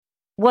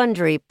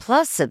Wondery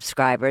Plus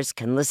subscribers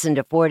can listen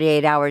to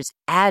 48 Hours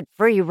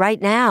ad-free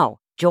right now.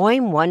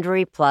 Join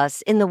Wondery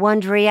Plus in the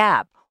Wondery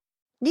app.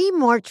 Need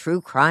more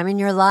true crime in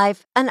your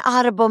life? An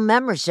Audible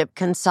membership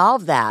can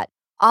solve that.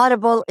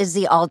 Audible is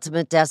the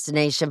ultimate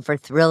destination for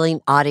thrilling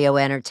audio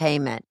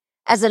entertainment.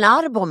 As an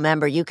Audible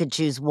member, you can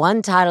choose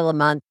one title a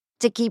month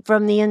to keep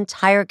from the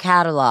entire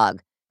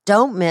catalog.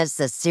 Don't miss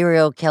The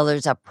Serial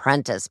Killer's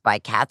Apprentice by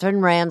Katherine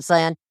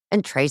Ramsland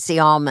and Tracy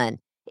Ullman.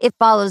 It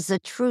follows the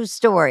true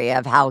story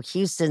of how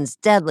Houston's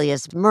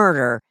deadliest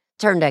murder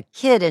turned a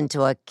kid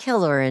into a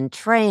killer in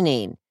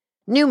training.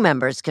 New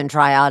members can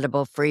try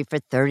Audible free for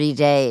 30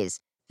 days.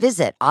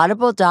 Visit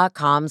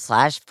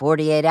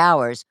audible.com/48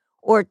 hours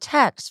or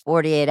text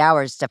 48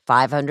 hours to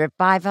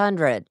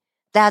 500-500.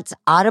 That's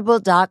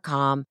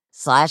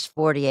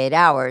audible.com/48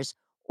 hours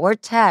or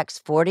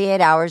text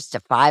 48 hours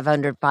to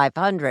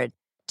 500-500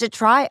 to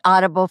try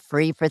Audible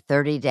free for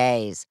 30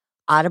 days.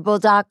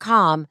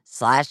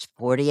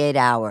 Audible.com/48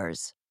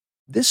 hours.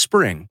 This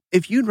spring,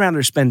 if you'd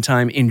rather spend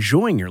time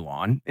enjoying your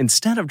lawn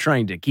instead of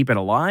trying to keep it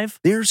alive,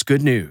 there's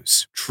good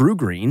news. True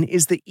Green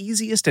is the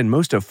easiest and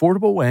most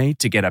affordable way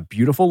to get a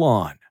beautiful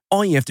lawn.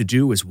 All you have to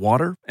do is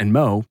water and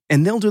mow,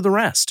 and they'll do the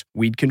rest.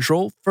 Weed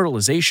control,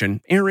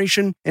 fertilization,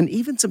 aeration, and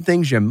even some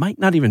things you might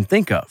not even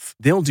think of.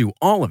 They'll do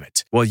all of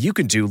it, while you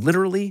can do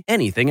literally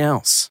anything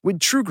else.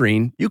 With True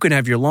Green, you can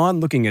have your lawn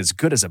looking as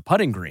good as a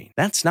putting green.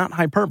 That's not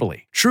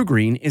hyperbole. True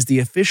Green is the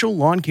official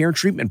lawn care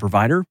treatment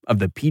provider of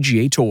the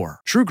PGA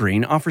Tour. True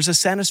Green offers a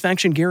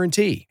satisfaction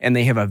guarantee, and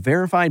they have a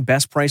verified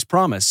best price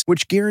promise,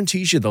 which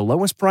guarantees you the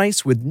lowest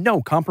price with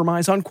no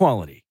compromise on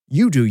quality.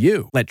 You do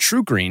you. Let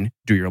True Green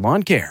do your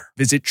lawn care.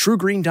 Visit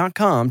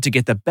TrueGreen.com to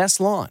get the best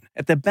lawn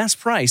at the best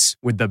price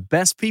with the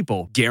best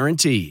people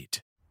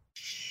guaranteed.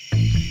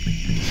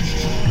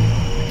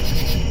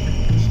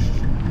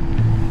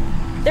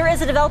 There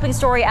is a developing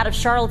story out of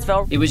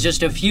Charlottesville. It was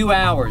just a few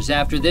hours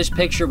after this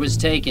picture was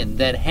taken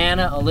that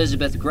Hannah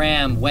Elizabeth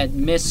Graham went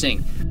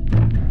missing.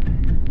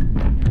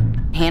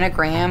 Hannah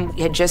Graham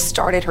had just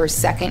started her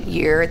second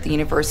year at the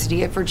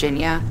University of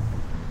Virginia.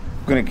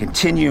 We're going to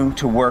continue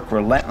to work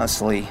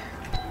relentlessly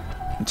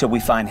until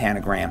we find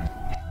Hannah Graham.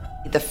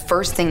 The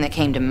first thing that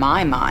came to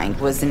my mind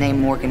was the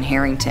name Morgan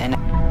Harrington.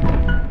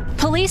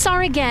 Police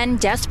are again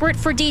desperate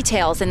for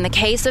details in the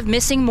case of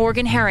missing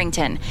Morgan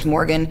Harrington.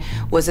 Morgan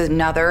was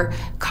another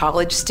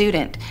college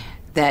student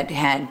that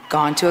had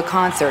gone to a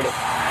concert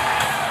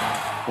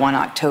one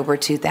October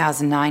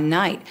 2009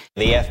 night.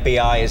 The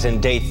FBI is in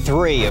day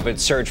 3 of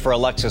its search for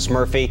Alexis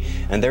Murphy,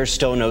 and there's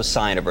still no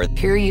sign of her.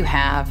 Here you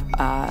have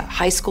a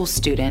high school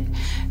student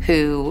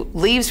who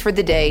leaves for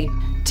the day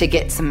to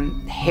get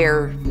some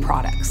hair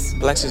products.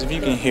 Alexis, if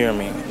you can hear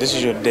me, this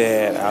is your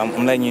dad.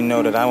 I'm letting you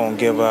know that I won't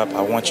give up.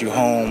 I want you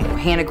home.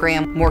 Hannah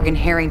Graham, Morgan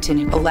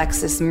Harrington,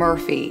 Alexis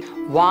Murphy.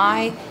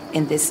 Why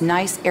in this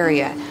nice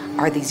area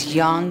are these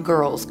young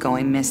girls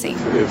going missing?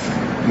 If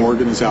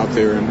Morgan is out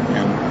there and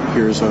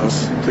hears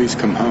us, please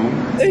come home.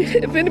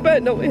 If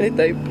anybody knows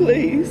anything,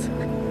 please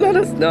let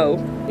us know.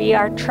 We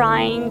are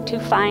trying to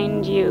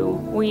find you.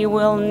 We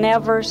will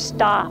never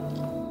stop.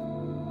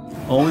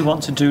 All we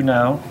want to do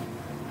now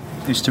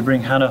is to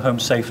bring Hannah home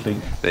safely.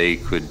 They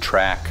could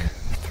track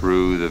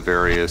through the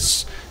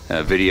various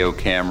video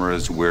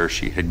cameras where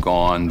she had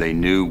gone. They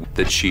knew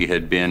that she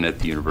had been at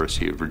the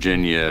University of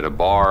Virginia at a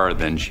bar,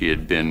 then she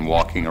had been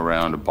walking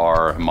around a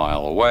bar a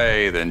mile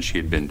away, then she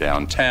had been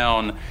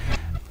downtown,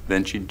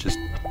 then she just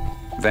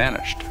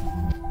vanished.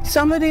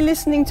 Somebody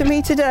listening to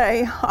me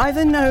today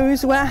either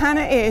knows where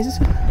Hannah is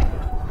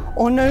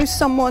or knows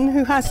someone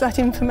who has that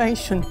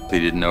information. They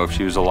didn't know if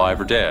she was alive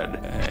or dead.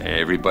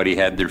 Everybody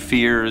had their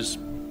fears,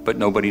 but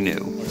nobody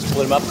knew.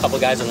 Split them up, a couple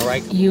of guys on the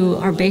right. You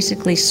are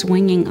basically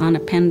swinging on a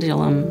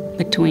pendulum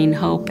between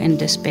hope and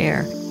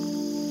despair.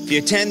 If you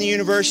attend the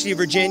University of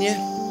Virginia,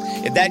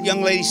 if that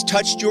young lady's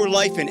touched your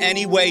life in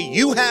any way,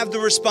 you have the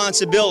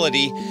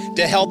responsibility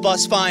to help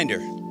us find her.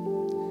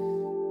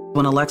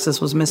 When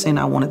Alexis was missing,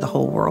 I wanted the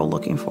whole world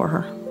looking for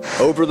her.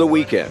 Over the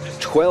weekend,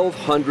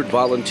 1,200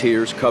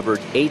 volunteers covered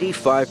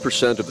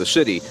 85% of the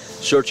city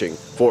searching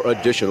for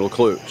additional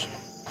clues.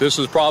 This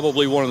is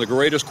probably one of the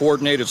greatest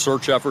coordinated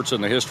search efforts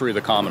in the history of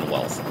the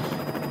Commonwealth.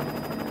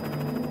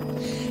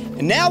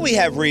 And now we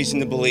have reason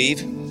to believe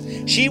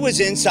she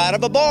was inside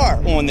of a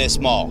bar on this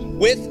mall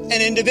with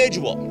an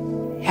individual.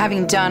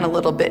 Having done a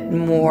little bit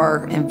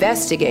more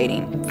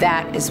investigating,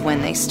 that is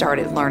when they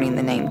started learning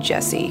the name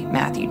Jesse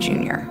Matthew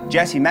Jr.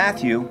 Jesse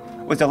Matthew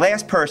was the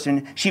last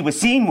person she was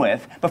seen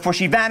with before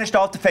she vanished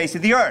off the face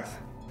of the earth.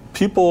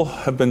 People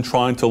have been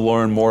trying to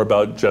learn more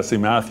about Jesse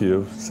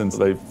Matthew since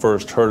they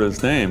first heard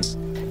his name.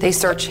 They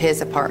search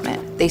his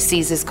apartment. They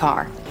seize his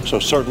car. So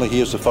certainly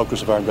he is the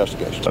focus of our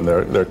investigation. And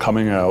they're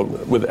coming out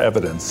with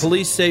evidence.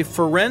 Police say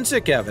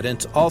forensic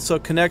evidence also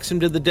connects him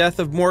to the death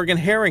of Morgan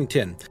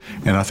Harrington.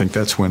 And I think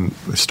that's when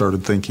they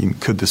started thinking,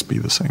 could this be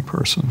the same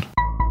person?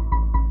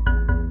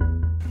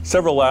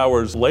 Several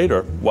hours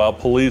later, while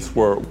police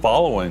were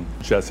following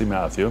Jesse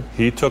Matthew,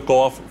 he took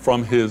off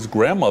from his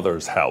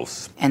grandmother's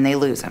house. And they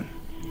lose him.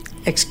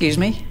 Excuse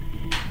me?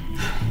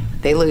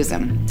 they lose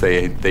him.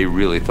 They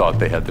really thought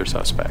they had their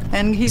suspect.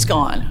 And he's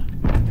gone.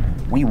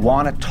 We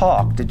want to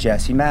talk to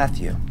Jesse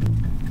Matthew.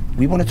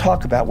 We want to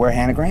talk about where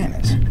Hannah Graham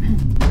is.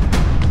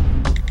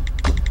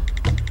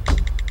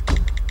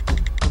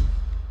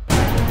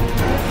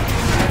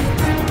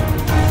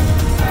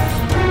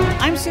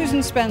 I'm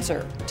Susan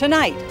Spencer.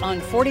 Tonight on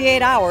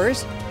 48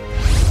 Hours,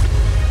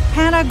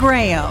 Hannah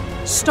Graham,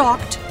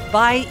 stalked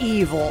by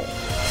evil.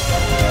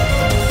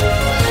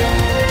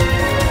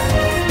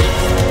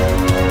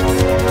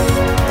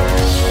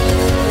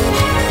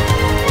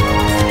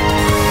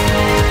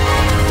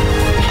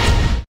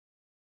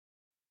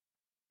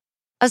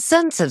 A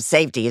sense of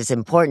safety is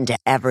important to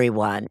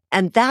everyone,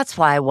 and that's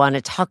why I want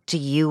to talk to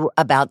you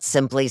about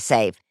Simply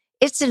Safe.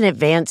 It's an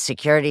advanced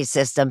security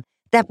system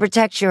that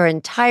protects your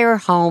entire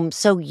home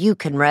so you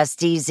can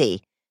rest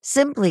easy.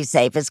 Simply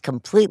Safe is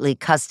completely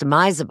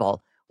customizable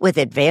with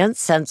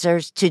advanced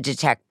sensors to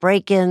detect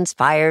break-ins,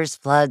 fires,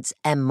 floods,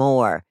 and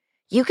more.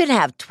 You can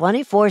have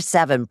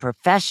 24/7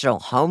 professional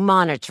home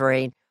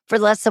monitoring for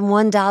less than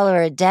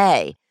 $1 a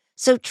day.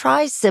 So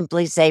try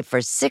Simply Safe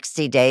for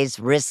 60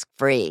 days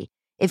risk-free.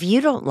 If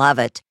you don't love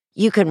it,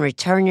 you can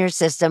return your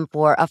system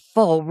for a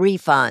full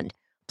refund.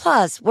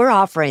 Plus, we're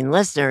offering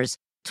listeners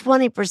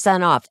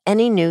 20% off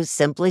any new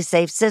Simply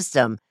Safe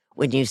system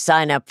when you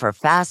sign up for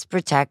Fast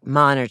Protect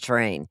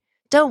monitoring.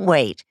 Don't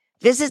wait.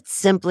 Visit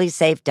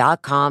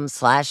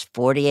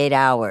simplysafe.com/48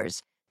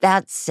 hours.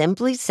 That's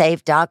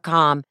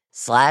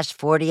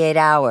simplysafe.com/48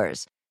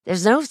 hours.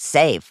 There's no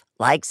safe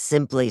like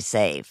Simply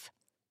Safe.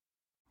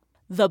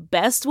 The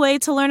best way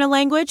to learn a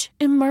language?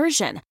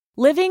 Immersion.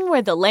 Living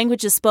where the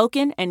language is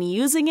spoken and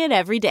using it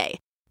every day.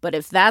 But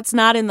if that's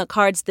not in the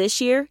cards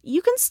this year,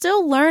 you can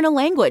still learn a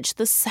language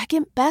the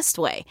second best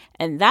way,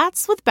 and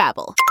that's with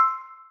Babbel.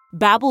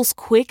 Babbel's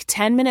quick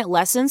 10-minute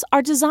lessons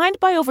are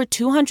designed by over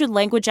 200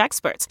 language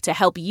experts to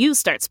help you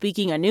start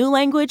speaking a new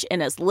language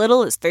in as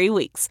little as 3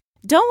 weeks.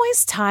 Don't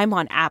waste time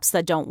on apps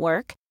that don't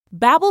work.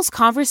 Babbel's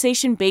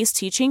conversation-based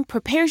teaching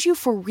prepares you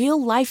for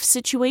real-life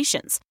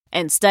situations.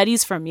 And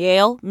studies from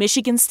Yale,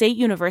 Michigan State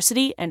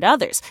University, and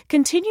others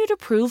continue to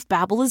prove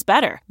Babbel is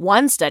better.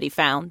 One study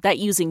found that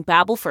using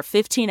Babbel for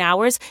 15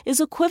 hours is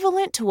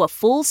equivalent to a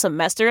full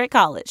semester at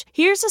college.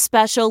 Here's a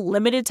special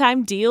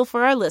limited-time deal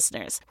for our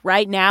listeners.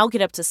 Right now,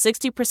 get up to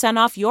 60%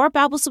 off your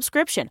Babbel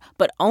subscription,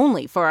 but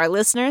only for our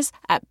listeners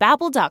at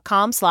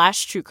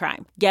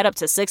Babbel.com/truecrime. Get up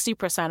to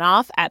 60%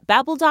 off at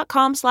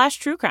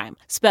Babbel.com/truecrime.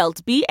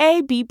 Spelled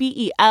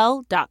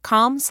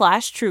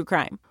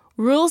BABBEL.com/truecrime.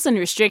 Rules and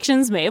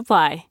restrictions may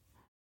apply.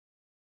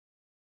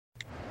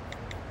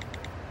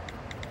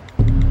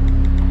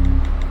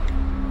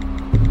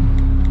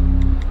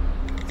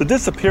 The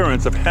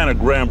disappearance of Hannah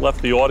Graham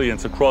left the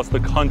audience across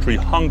the country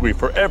hungry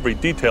for every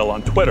detail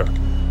on Twitter.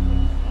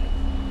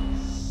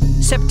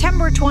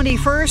 September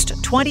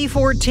 21st,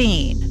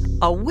 2014,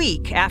 a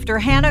week after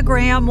Hannah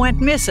Graham went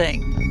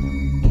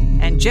missing.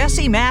 And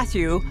Jesse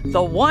Matthew,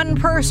 the one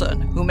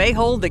person who may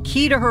hold the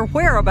key to her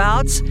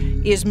whereabouts,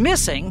 is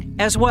missing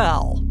as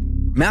well.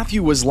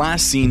 Matthew was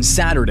last seen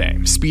Saturday,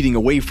 speeding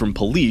away from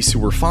police who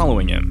were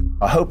following him.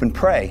 I hope and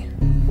pray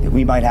that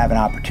we might have an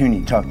opportunity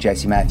to talk to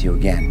Jesse Matthew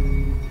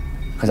again,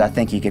 because I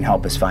think he can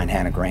help us find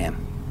Hannah Graham.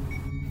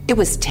 It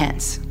was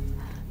tense.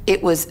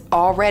 It was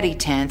already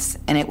tense,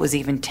 and it was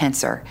even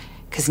tenser,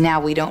 because now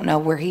we don't know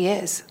where he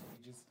is.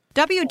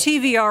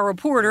 WTVR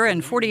reporter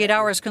and 48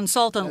 Hours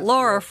consultant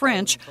Laura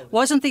French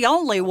wasn't the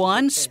only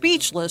one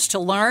speechless to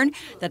learn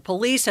that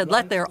police had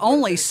let their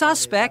only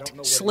suspect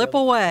slip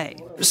away.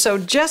 So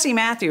Jesse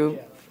Matthew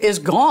is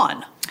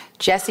gone.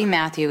 Jesse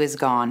Matthew is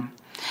gone.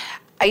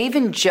 I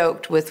even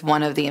joked with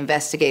one of the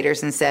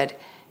investigators and said,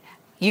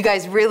 "You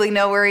guys really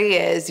know where he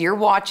is. You're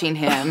watching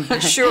him."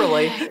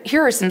 Surely.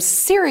 Here are some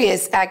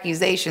serious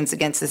accusations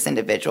against this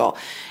individual,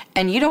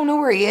 and you don't know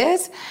where he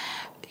is?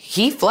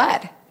 He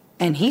fled.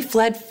 And he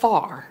fled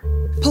far.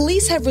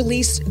 Police have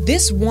released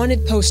this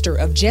wanted poster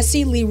of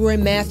Jesse Leroy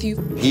Matthew.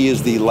 He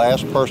is the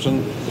last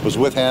person that was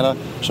with Hannah,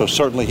 so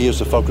certainly he is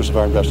the focus of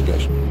our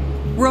investigation.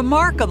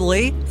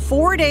 Remarkably,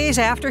 4 days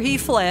after he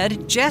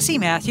fled, Jesse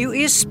Matthew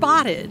is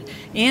spotted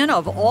in,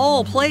 of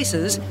all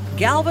places,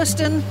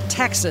 Galveston,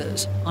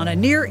 Texas, on a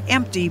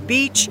near-empty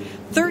beach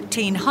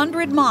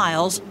 1,300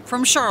 miles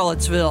from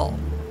Charlottesville.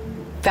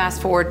 Fast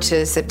forward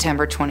to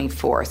September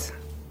 24th.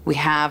 We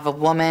have a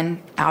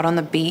woman out on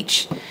the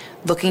beach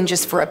looking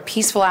just for a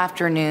peaceful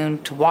afternoon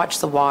to watch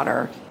the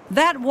water.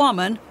 That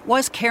woman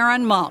was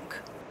Karen Monk.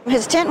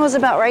 His tent was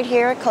about right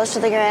here, close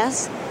to the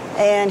grass,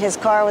 and his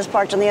car was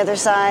parked on the other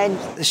side.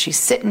 She's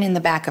sitting in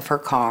the back of her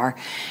car,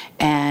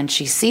 and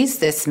she sees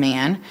this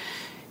man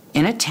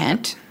in a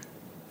tent,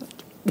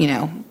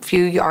 a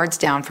few yards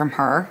down from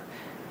her.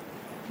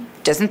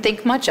 Doesn't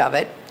think much of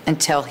it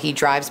until he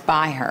drives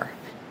by her.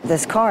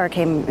 This car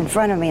came in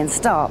front of me and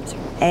stopped,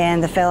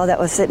 and the fellow that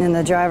was sitting in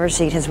the driver's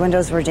seat, his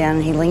windows were down,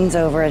 and he leans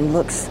over and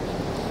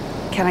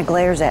kind of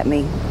glares at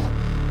me.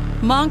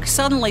 Monk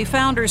suddenly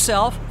found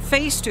herself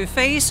face to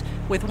face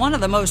with one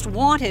of the most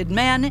wanted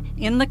men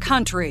in the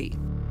country.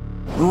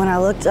 When I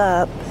looked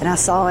up and I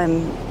saw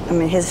him I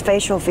mean, his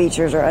facial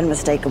features are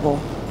unmistakable.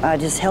 I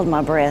just held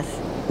my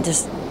breath,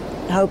 just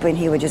hoping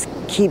he would just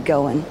keep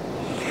going.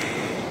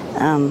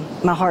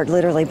 My heart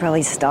literally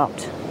probably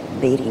stopped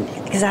beating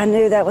because I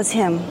knew that was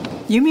him.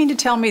 You mean to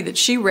tell me that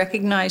she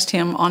recognized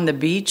him on the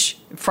beach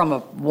from a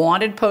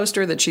wanted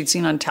poster that she'd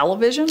seen on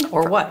television,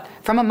 or what?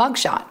 From a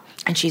mugshot.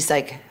 And she's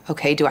like,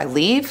 okay, do I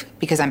leave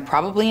because I'm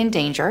probably in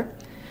danger,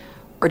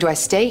 or do I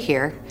stay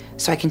here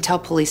so I can tell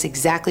police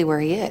exactly where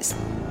he is?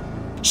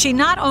 She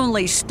not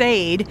only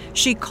stayed,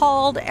 she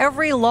called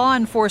every law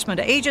enforcement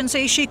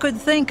agency she could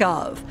think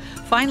of,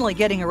 finally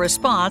getting a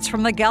response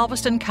from the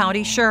Galveston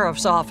County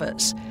Sheriff's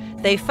Office.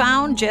 They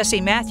found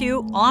Jesse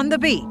Matthew on the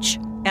beach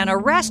and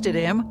arrested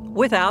him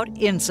without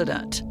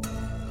incident.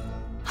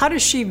 How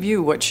does she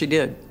view what she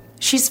did?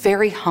 She's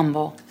very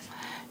humble.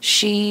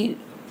 She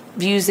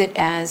views it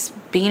as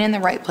being in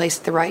the right place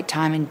at the right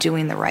time and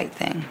doing the right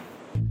thing.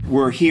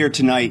 We're here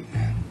tonight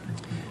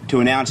to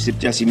announce that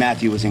Jesse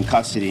Matthew was in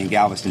custody in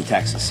Galveston,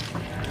 Texas.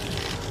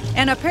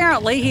 And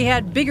apparently he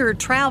had bigger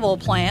travel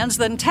plans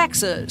than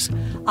Texas.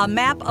 A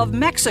map of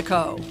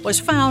Mexico was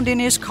found in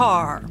his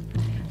car.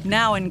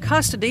 Now in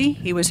custody,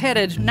 he was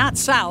headed not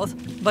south,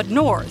 but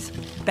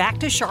north, back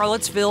to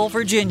Charlottesville,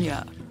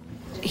 Virginia.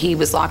 He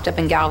was locked up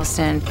in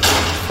Galveston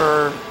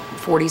for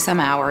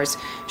 40-some hours.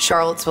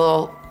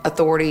 Charlottesville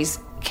authorities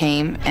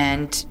came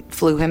and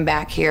flew him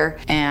back here,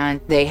 and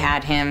they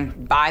had him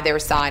by their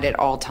side at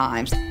all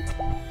times.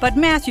 But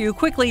Matthew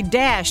quickly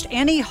dashed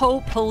any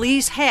hope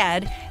police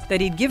had that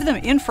he'd give them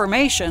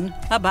information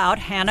about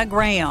Hannah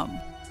Graham.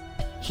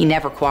 He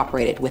never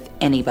cooperated with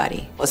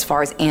anybody as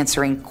far as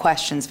answering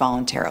questions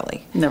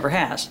voluntarily. Never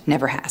has.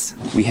 Never has.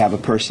 We have a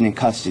person in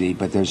custody,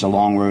 but there's a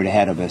long road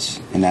ahead of us,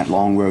 and that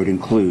long road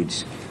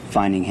includes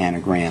finding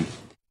Hannah Graham.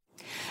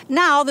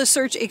 Now the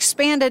search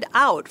expanded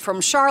out from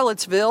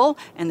Charlottesville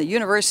and the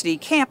university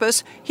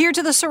campus here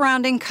to the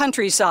surrounding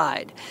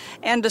countryside.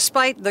 And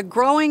despite the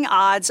growing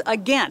odds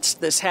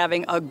against this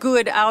having a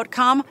good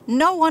outcome,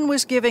 no one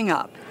was giving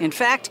up. In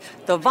fact,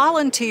 the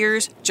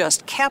volunteers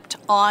just kept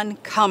on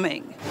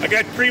coming. I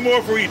got 3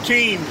 more for your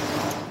team.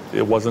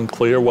 It wasn't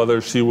clear whether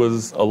she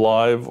was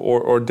alive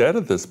or dead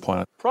at this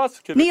point.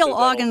 Neil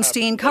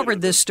Augenstein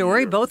covered this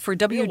story both for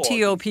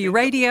WTOP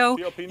Radio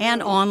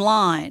and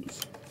online.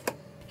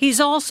 He's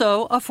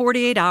also a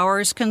 48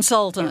 Hours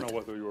consultant.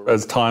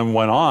 As time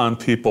went on,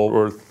 people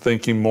were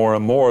thinking more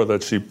and more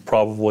that she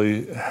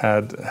probably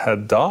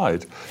had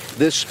died.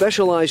 This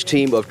specialized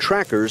team of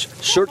trackers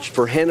searched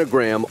for Hannah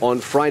Graham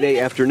on Friday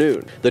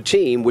afternoon. The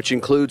team, which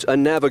includes a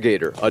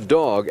navigator, a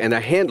dog, and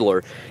a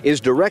handler, is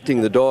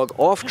directing the dog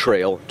off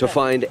trail to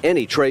find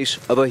any trace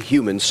of a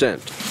human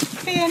scent.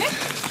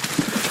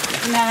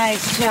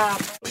 Nice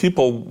job.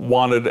 People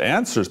wanted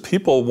answers.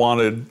 People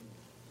wanted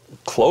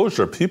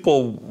closure.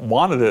 People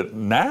wanted it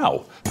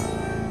now.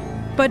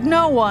 But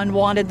no one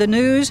wanted the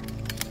news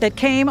that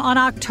came on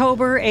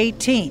October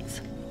 18th,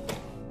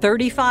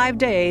 35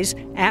 days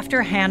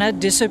after Hannah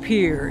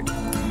disappeared.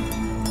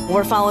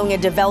 We're following a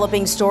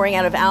developing story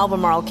out of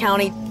Albemarle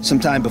County.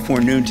 Sometime before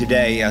noon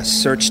today, a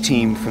search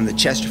team from the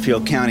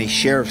Chesterfield County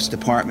Sheriff's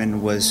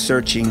Department was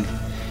searching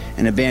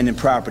an abandoned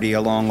property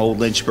along Old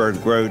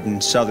Lynchburg Road in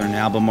southern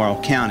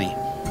Albemarle County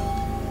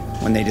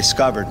when they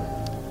discovered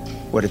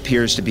what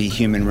appears to be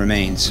human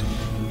remains.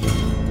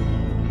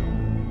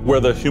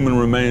 Where the human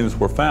remains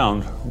were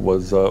found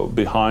was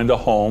behind a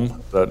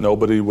home that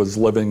nobody was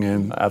living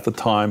in at the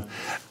time,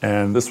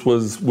 and this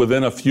was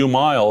within a few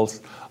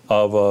miles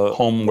of a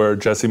home where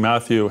Jesse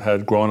Matthew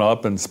had grown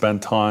up and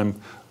spent time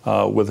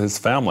with his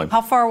family.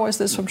 How far was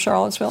this from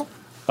Charlottesville?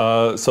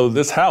 So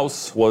this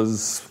house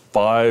was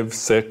 5,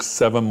 6,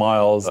 7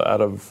 miles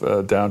out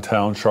of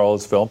downtown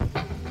Charlottesville.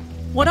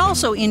 What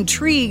also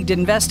intrigued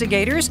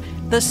investigators,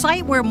 the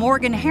site where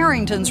Morgan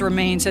Harrington's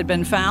remains had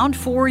been found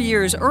 4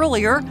 years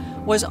earlier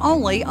was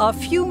only a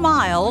few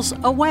miles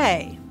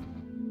away.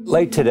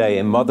 Late today,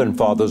 a mother and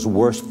father's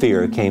worst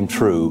fear came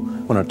true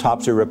when an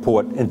autopsy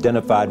report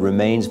identified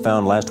remains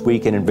found last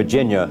weekend in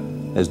Virginia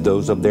as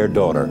those of their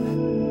daughter.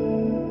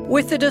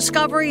 With the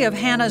discovery of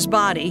Hannah's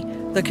body,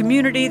 the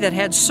community that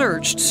had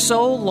searched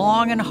so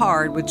long and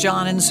hard with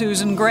John and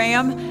Susan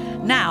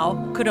Graham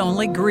now could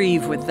only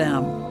grieve with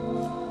them.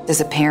 As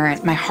a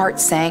parent, my heart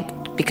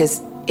sank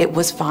because it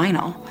was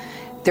final.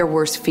 Their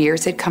worst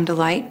fears had come to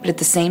light, but at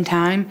the same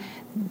time,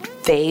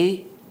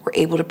 they were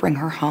able to bring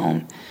her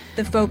home.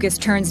 The focus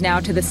turns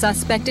now to the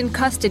suspect in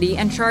custody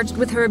and charged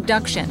with her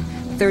abduction,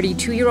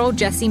 32-year-old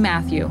Jesse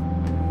Matthew.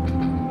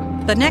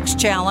 The next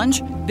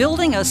challenge,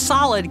 building a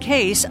solid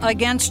case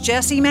against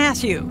Jesse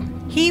Matthew.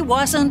 He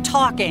wasn't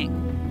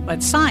talking,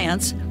 but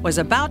science was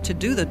about to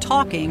do the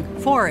talking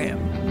for him.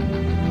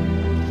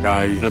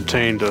 I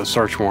obtained a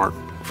search warrant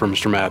for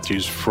Mr.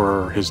 Matthews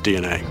for his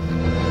DNA.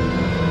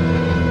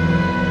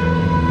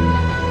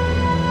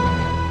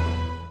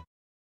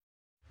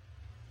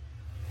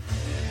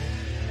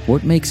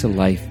 What makes a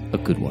life a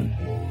good one?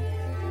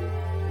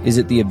 Is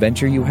it the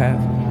adventure you have?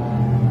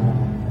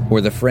 Or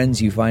the friends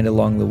you find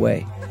along the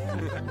way?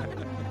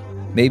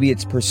 Maybe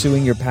it's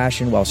pursuing your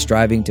passion while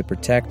striving to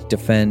protect,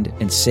 defend,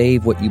 and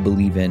save what you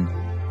believe in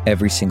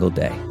every single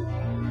day.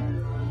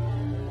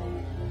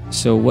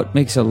 So what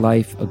makes a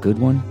life a good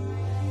one?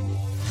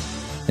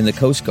 In the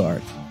Coast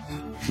Guard,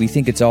 we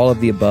think it's all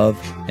of the above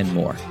and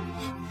more.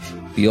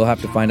 But you'll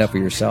have to find out for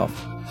yourself.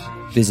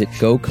 Visit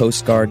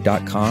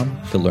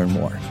gocoastguard.com to learn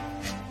more.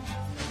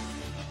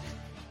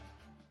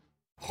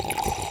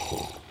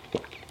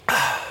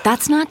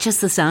 That's not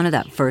just the sound of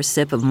that first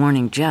sip of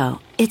Morning Joe.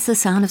 It's the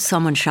sound of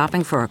someone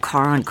shopping for a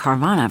car on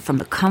Carvana from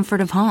the comfort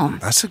of home.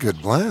 That's a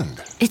good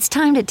blend. It's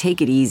time to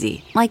take it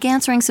easy, like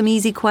answering some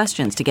easy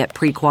questions to get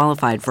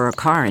pre-qualified for a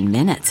car in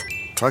minutes.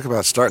 Talk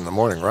about starting the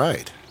morning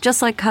right.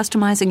 Just like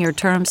customizing your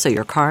terms so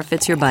your car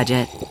fits your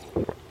budget.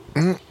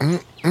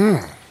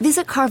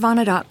 Visit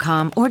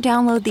Carvana.com or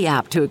download the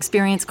app to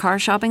experience car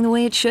shopping the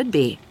way it should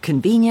be.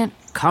 Convenient,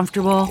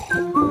 comfortable.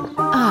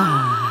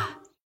 Ah.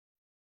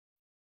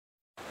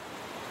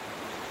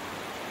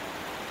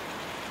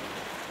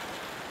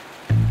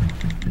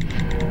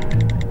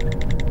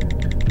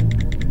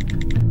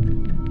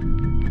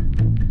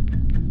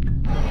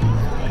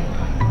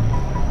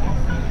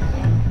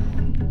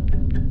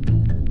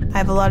 I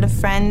have a lot of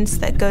friends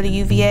that go to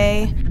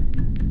UVA.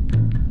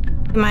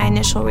 My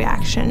initial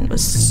reaction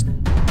was,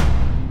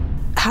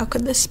 how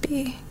could this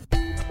be?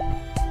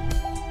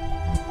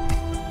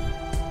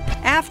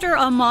 After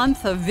a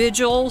month of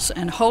vigils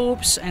and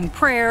hopes and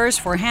prayers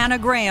for Hannah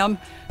Graham,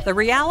 the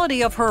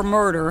reality of her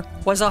murder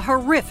was a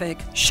horrific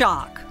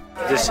shock.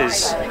 This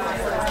is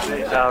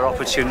our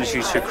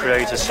opportunity to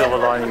create a silver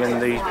lining in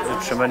the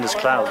tremendous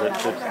cloud that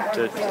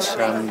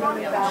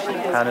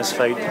Hannah's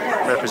fate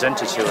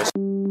represented to us.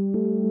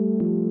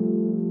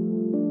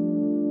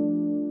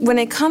 When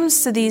it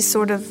comes to these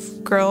sort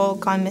of girl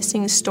gone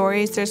missing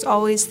stories, there's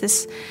always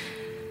this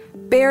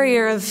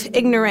barrier of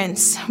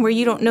ignorance where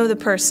you don't know the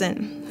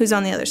person who's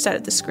on the other side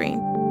of the screen.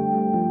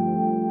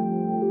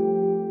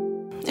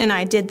 And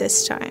I did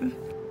this time.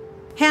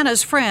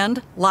 Hannah's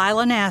friend,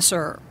 Lila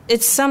Nasser.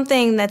 It's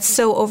something that's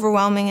so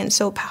overwhelming and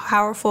so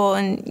powerful,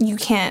 and you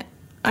can't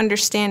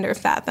understand or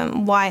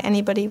fathom why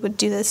anybody would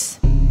do this.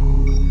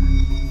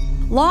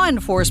 Law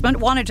enforcement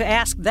wanted to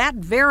ask that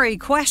very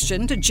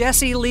question to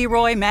Jesse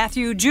Leroy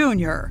Matthew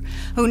Jr.,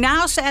 who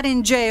now sat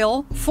in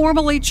jail,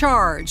 formally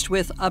charged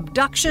with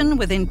abduction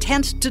with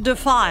intent to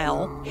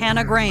defile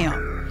Hannah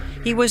Graham.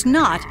 He was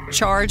not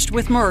charged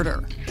with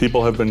murder.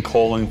 People have been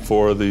calling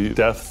for the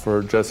death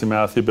for Jesse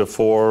Matthew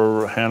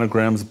before Hannah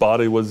Graham's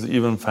body was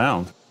even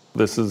found.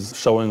 This is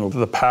showing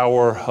the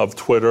power of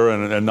Twitter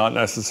and not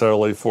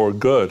necessarily for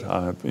good.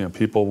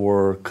 People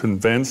were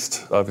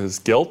convinced of his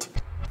guilt.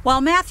 While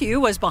Matthew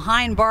was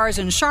behind bars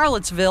in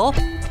Charlottesville,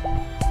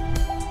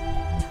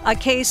 a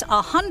case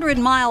 100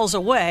 miles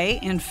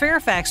away in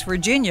Fairfax,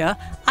 Virginia,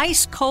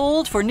 ice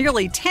cold for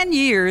nearly 10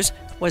 years,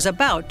 was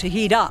about to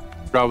heat up.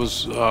 I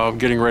was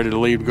getting ready to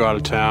leave to go out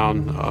of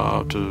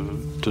town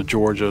to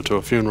Georgia to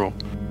a funeral.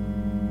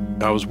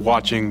 I was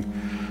watching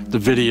the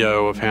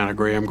video of Hannah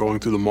Graham going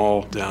through the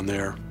mall down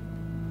there.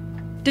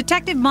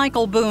 Detective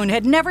Michael Boone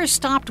had never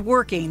stopped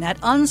working that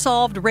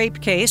unsolved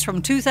rape case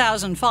from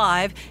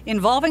 2005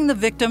 involving the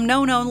victim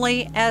known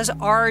only as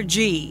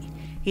RG.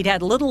 He'd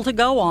had little to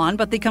go on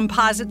but the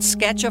composite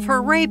sketch of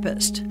her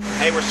rapist.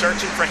 Hey, we're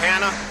searching for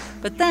Hannah.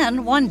 But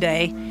then, one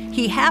day,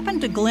 he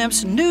happened to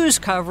glimpse news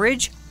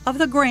coverage of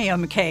the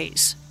Graham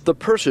case. The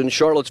person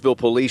Charlottesville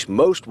police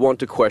most want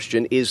to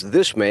question is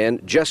this man,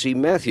 Jesse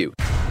Matthew.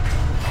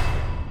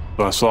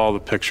 I saw the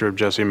picture of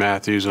Jesse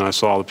Matthews and I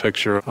saw the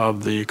picture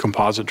of the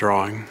composite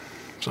drawing.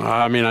 So,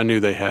 I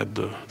knew they had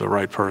the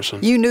right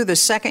person. You knew the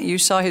second you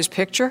saw his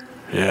picture?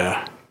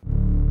 Yeah.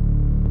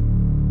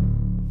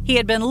 He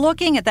had been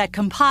looking at that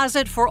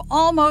composite for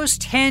almost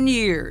 10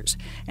 years,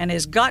 and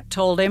his gut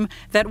told him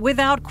that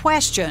without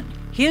question,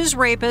 his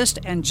rapist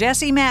and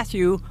Jesse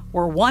Matthew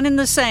were one and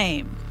the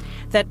same.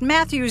 That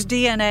Matthew's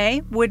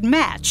DNA would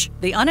match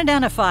the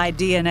unidentified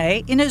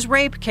DNA in his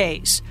rape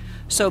case.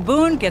 So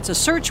Boone gets a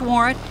search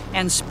warrant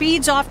and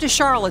speeds off to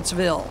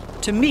Charlottesville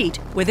to meet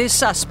with his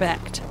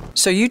suspect.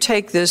 So you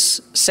take this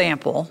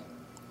sample,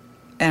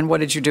 and what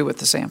did you do with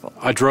the sample?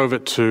 I drove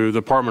it to the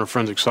Department of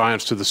Forensic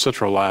Science to the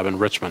Citro Lab in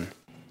Richmond.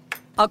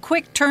 A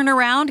quick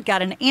turnaround,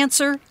 got an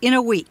answer in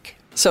a week.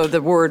 So the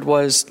word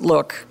was,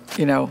 look,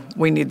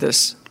 we need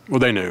this. Well,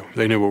 they knew.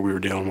 They knew what we were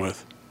dealing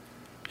with.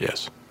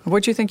 Yes.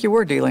 What do you think you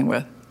were dealing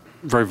with?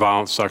 Very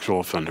violent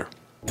sexual offender.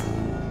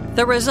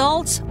 The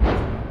results?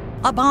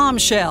 A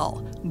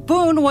bombshell.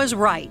 Boone was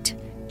right.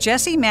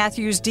 Jesse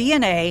Matthews'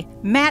 DNA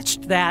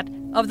matched that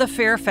of the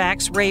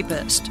Fairfax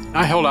rapist.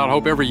 I held out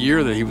hope every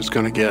year that he was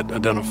going to get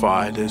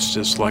identified. It's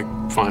just like,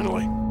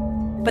 finally.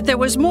 But there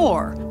was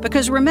more,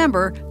 because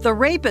remember, the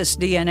rapist's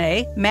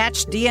DNA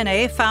matched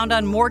DNA found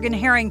on Morgan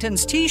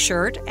Harrington's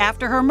T-shirt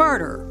after her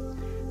murder.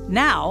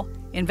 Now,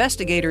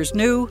 investigators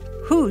knew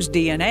whose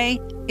DNA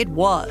it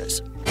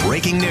was.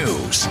 Breaking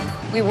news.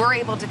 We were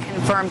able to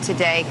confirm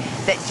today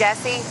that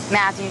Jesse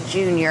Matthew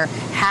Jr.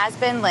 has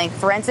been linked,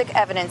 forensic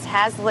evidence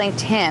has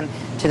linked him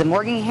to the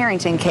Morgan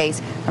Harrington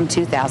case from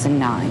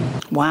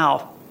 2009.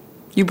 Wow.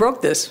 You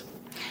broke this.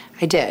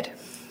 I did.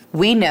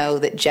 We know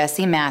that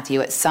Jesse Matthew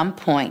at some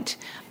point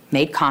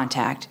made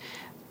contact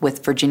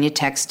with Virginia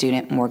Tech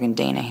student Morgan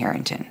Dana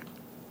Harrington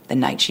the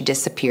night she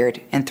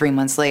disappeared, and 3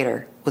 months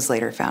later was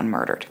later found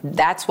murdered.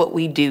 That's what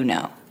we do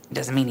know. It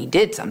doesn't mean he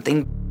did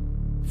something.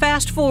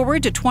 Fast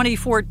forward to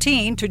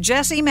 2014 to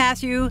Jesse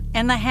Matthew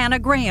and the Hannah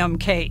Graham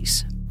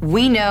case.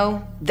 We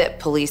know that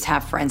police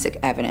have forensic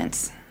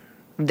evidence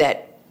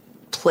that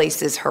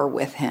places her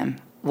with him.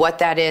 What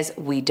that is,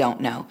 we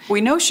don't know.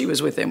 We know she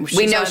was with him.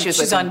 We know she was with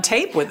him. She's on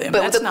tape with him.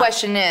 But the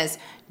question is,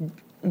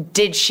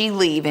 did she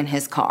leave in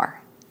his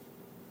car?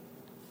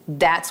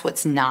 That's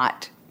what's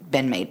not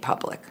been made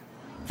public.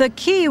 The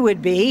key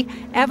would be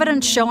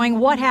evidence showing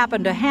what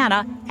happened to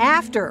Hannah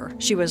after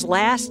she was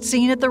last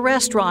seen at the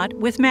restaurant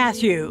with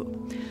Matthew.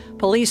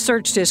 Police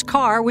searched his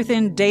car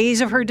within days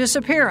of her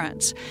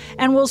disappearance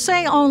and will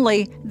say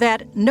only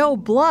that no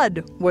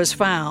blood was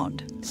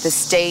found. The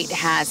state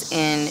has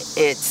in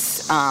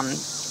its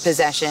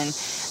possession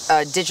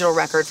a digital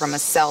record from a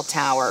cell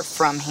tower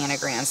from Hannah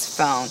Graham's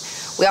phone.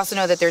 We also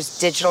know that there's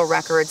digital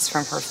records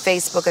from her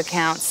Facebook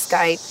account,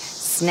 Skype,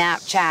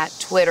 Snapchat,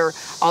 Twitter,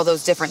 all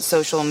those different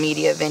social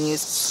media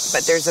venues.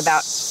 But there's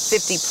about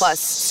 50 plus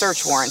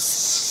search warrants,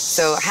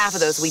 so half of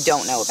those we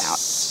don't know about.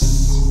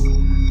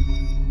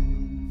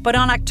 But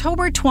on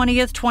October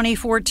 20th,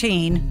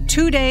 2014,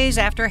 2 days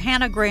after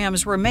Hannah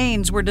Graham's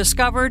remains were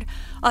discovered,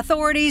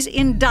 authorities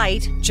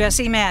indict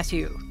Jesse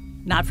Matthew,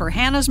 not for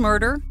Hannah's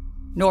murder,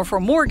 nor for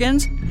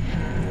Morgan's,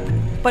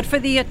 but for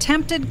the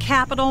attempted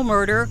capital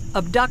murder,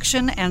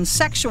 abduction, and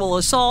sexual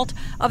assault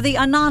of the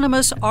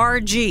anonymous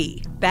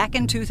RG back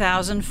in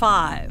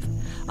 2005,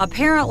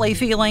 apparently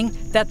feeling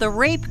that the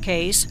rape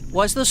case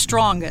was the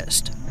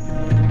strongest.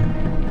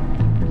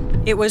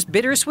 It was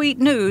bittersweet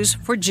news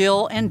for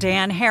Jill and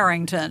Dan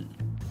Harrington.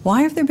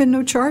 Why have there been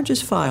no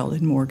charges filed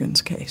in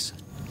Morgan's case?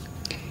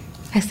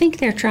 I think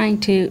they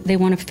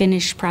want to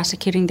finish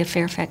prosecuting the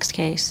Fairfax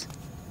case.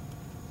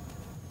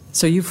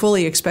 So you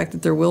fully expect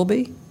that there will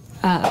be?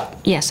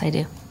 Yes, I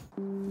do.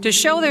 To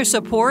show their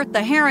support,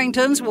 the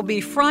Harringtons will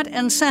be front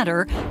and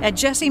center at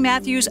Jesse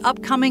Matthews'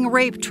 upcoming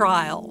rape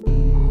trial.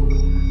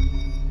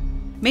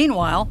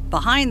 Meanwhile,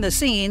 behind the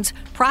scenes,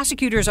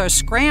 prosecutors are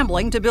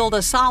scrambling to build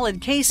a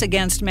solid case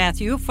against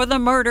Matthew for the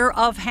murder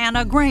of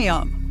Hannah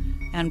Graham,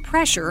 and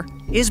pressure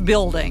is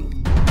building.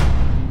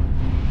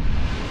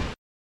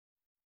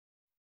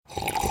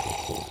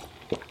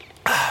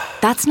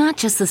 That's not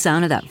just the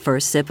sound of that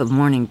first sip of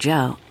Morning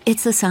Joe.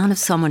 It's the sound of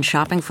someone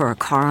shopping for a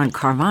car on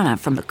Carvana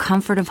from the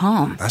comfort of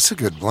home. That's a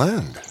good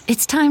blend.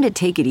 It's time to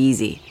take it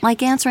easy,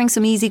 like answering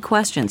some easy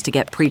questions to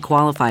get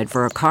pre-qualified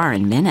for a car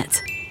in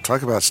minutes.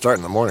 Talk about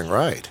starting the morning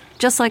right.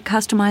 Just like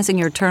customizing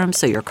your terms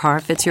so your car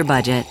fits your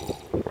budget.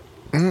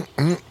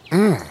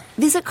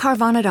 Visit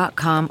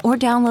Carvana.com or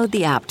download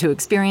the app to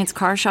experience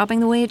car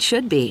shopping the way it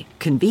should be.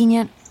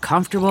 Convenient,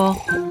 comfortable.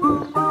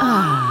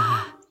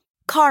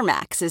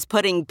 CarMax is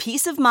putting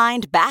peace of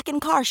mind back in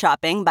car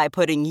shopping by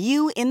putting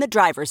you in the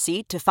driver's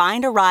seat to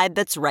find a ride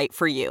that's right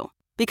for you.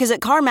 Because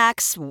at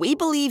CarMax, we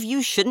believe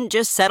you shouldn't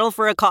just settle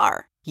for a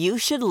car. You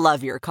should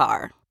love your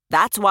car.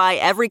 That's why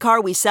every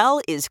car we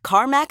sell is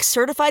CarMax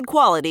certified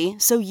quality,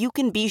 so you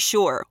can be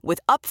sure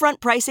with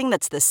upfront pricing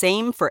that's the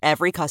same for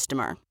every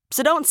customer.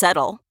 So don't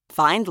settle.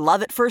 Find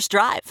love at first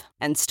drive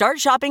and start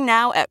shopping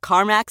now at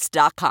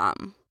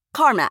CarMax.com.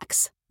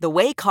 CarMax, the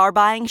way car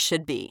buying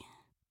should be.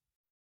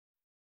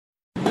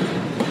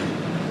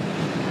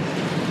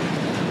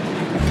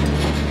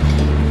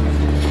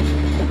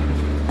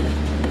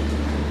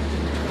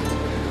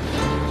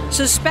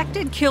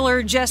 Suspected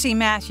killer Jesse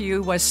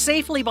Matthew was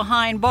safely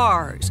behind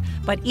bars,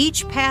 but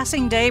each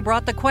passing day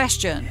brought the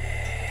question,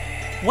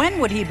 when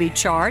would he be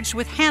charged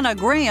with Hannah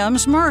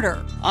Graham's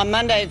murder? On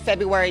Monday,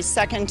 February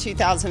 2nd,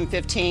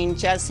 2015,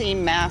 Jesse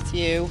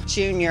Matthew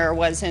Jr.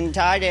 was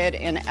indicted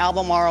in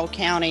Albemarle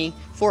County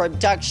for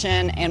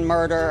abduction and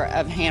murder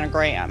of Hannah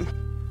Graham.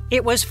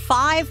 It was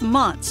 5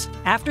 months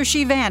after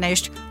she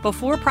vanished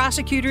before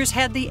prosecutors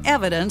had the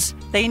evidence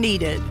they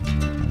needed.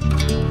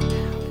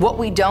 What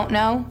we don't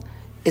know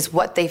is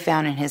what they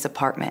found in his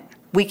apartment.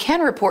 We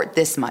can report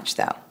this much,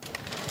 though.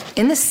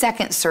 In the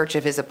second search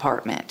of his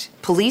apartment,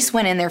 police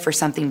went in there for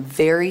something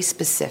very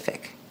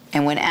specific.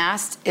 And when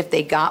asked if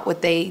they got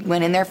what they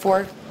went in there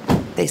for,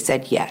 they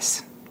said,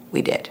 yes,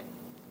 we did.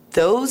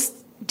 Those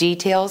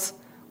details,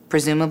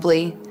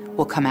 presumably,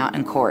 will come out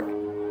in court.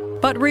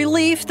 But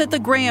relief that the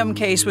Graham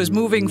case was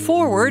moving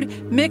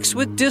forward mixed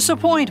with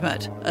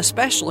disappointment,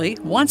 especially,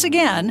 once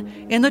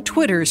again, in the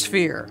Twitter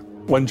sphere.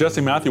 When Jesse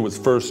Matthew was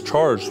first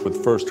charged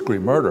with first-degree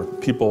murder,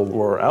 people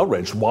were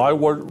outraged. Why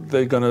were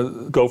they going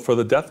to go for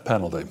the death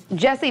penalty?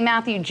 Jesse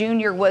Matthew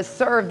Jr. was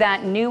served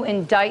that new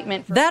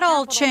indictment. That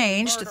all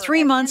changed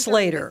 3 months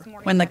later,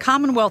 when the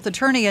Commonwealth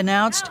attorney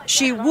announced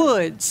she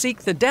would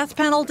seek the death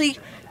penalty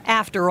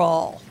after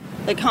all.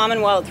 The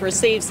Commonwealth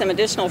received some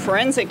additional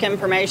forensic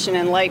information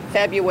in late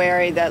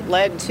February that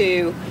led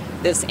to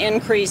this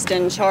increased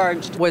in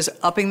charge. Was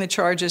upping the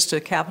charges to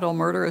capital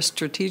murder a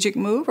strategic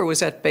move, or was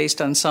that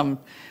based on some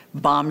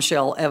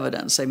bombshell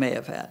evidence they may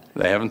have had?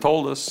 They haven't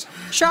told us.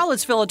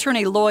 Charlottesville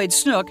attorney Lloyd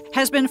Snook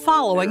has been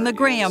following the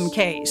Graham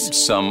case.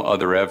 Some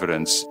other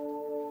evidence.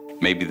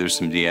 Maybe there's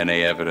some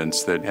DNA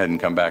evidence that hadn't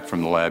come back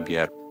from the lab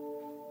yet.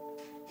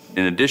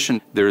 In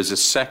addition, there is a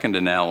second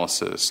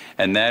analysis,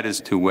 and that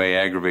is to weigh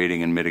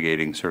aggravating and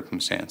mitigating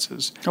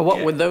circumstances.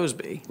 What would those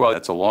be? Well,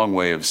 that's a long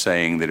way of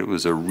saying that it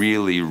was a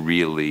really,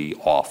 really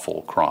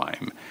awful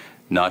crime.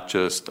 Not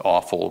just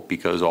awful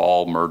because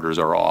all murders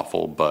are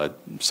awful, but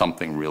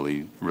something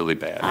really, really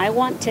bad. I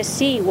want to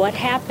see what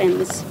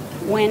happens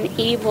when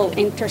evil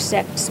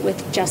intersects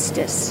with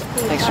justice.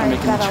 Thanks for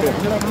making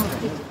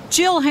the trip.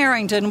 Jill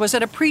Harrington was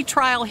at a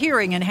pretrial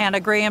hearing in Hannah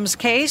Graham's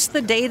case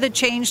the day the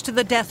change to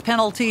the death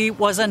penalty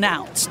was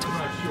announced.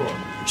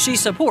 She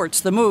supports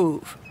the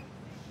move.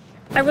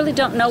 I really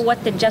don't know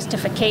what the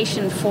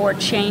justification for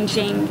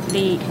changing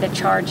the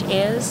charge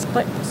is,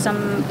 but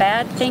some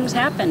bad things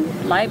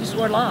happened. Lives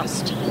were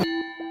lost.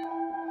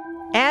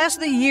 As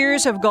the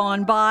years have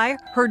gone by,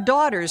 her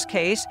daughter's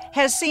case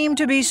has seemed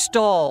to be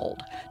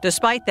stalled,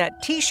 despite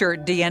that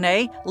T-shirt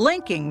DNA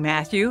linking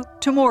Matthew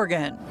to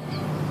Morgan.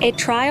 A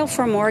trial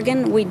for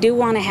Morgan, we do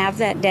want to have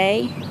that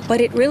day,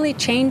 but it really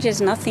changes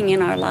nothing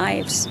in our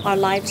lives. Our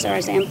lives are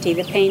as empty.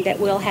 The pain that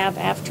we'll have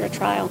after a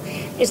trial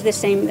is the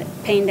same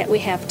pain that we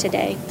have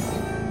today.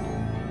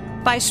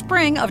 By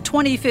spring of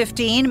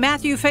 2015,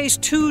 Matthew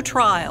faced 2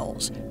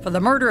 trials for the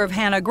murder of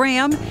Hannah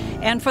Graham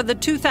and for the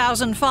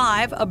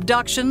 2005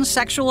 abduction,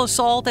 sexual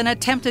assault, and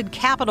attempted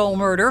capital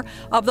murder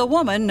of the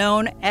woman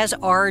known as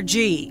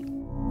RG.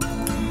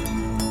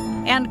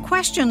 And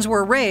questions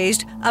were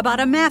raised about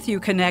a Matthew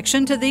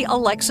connection to the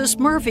Alexis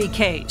Murphy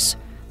case.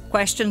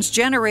 Questions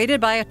generated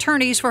by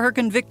attorneys for her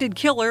convicted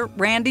killer,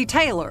 Randy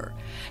Taylor.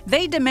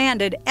 They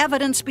demanded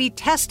evidence be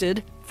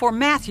tested for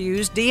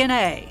Matthew's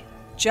DNA,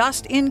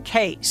 just in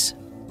case.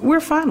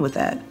 We're fine with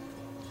that.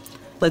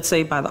 Let's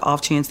say by the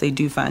off chance they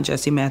do find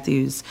Jesse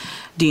Matthews'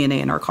 DNA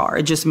in her car.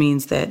 It just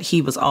means that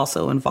he was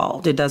also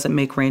involved. It doesn't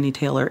make Randy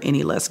Taylor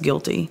any less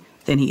guilty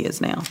than he is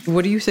now.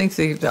 What do you think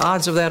the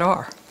odds of that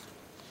are?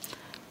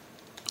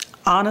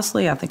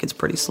 Honestly, I think it's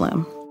pretty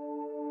slim.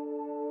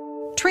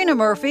 Trina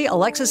Murphy,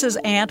 Alexis's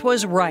aunt,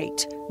 was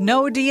right.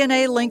 No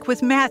DNA link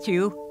with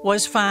Matthew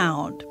was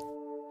found.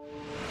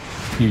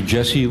 You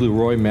Jesse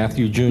Leroy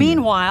Matthew Jr.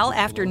 Meanwhile,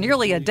 after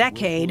nearly a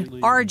decade,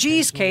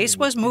 RG's case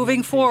was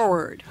moving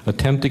forward.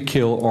 Attempt to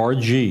kill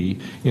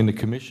RG in the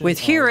commission. With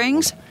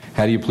hearings.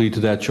 How do you plead to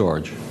that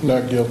charge?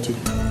 Not guilty.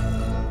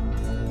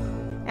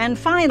 And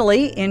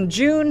finally, in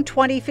June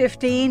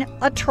 2015,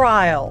 a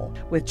trial,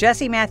 with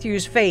Jesse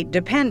Matthews' fate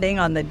depending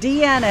on the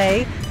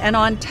DNA and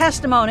on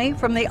testimony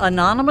from the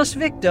anonymous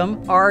victim,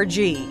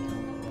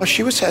 RG.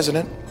 She was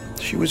hesitant.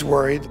 She was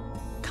worried.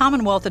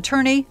 Commonwealth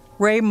attorney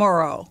Ray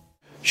Morrow.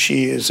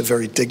 She is a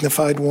very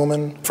dignified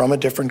woman from a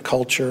different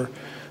culture,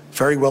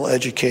 very well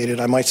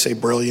educated, I might say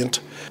brilliant,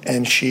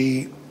 and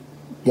she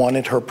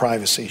wanted her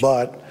privacy.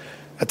 But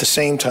at the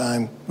same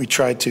time, we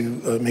tried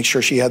to make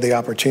sure she had the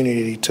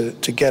opportunity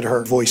to get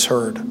her voice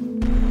heard.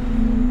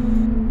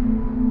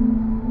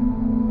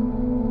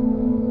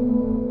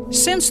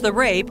 Since the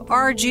rape,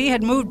 RG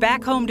had moved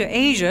back home to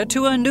Asia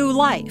to a new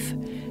life.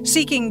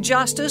 Seeking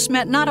justice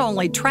meant not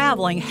only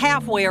traveling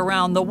halfway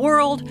around the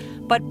world,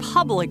 but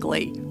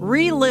publicly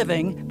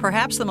reliving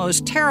perhaps the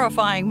most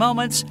terrifying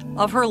moments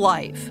of her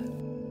life.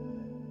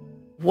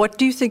 What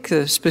do you think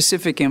the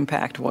specific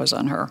impact was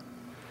on her?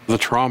 The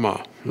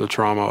trauma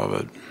of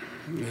it.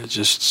 It's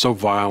just so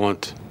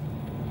violent.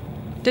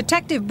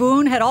 Detective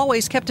Boone had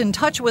always kept in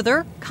touch with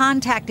her,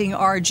 contacting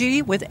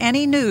RG with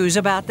any news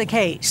about the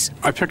case.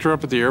 I picked her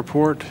up at the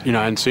airport. I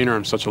hadn't seen her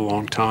in such a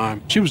long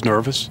time. She was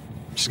nervous.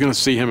 She's going to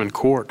see him in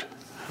court,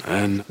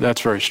 and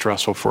that's very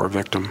stressful for a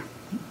victim.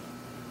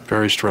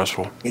 Very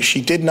stressful.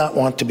 She did not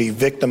want to be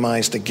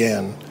victimized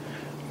again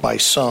by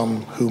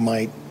some who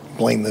might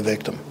blame the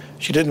victim.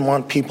 She didn't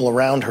want people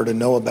around her to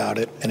know about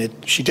it, and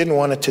she didn't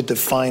want it to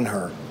define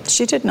her.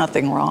 She did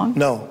nothing wrong.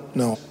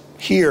 No.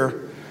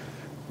 Here,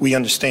 we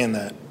understand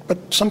that,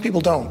 but some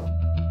people don't.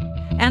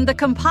 And the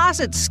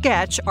composite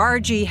sketch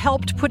RG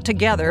helped put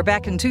together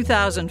back in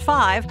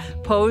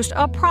 2005 posed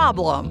a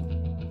problem.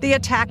 The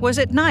attack was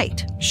at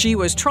night. She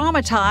was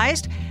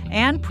traumatized,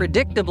 and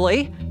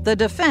predictably, the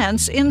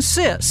defense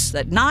insists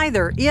that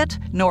neither it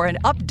nor an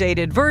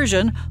updated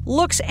version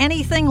looks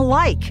anything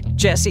like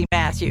Jesse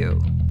Matthew.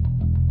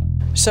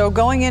 So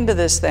going into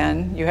this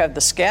then, you have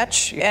the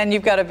sketch, and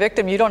you've got a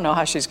victim. You don't know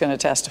how she's going to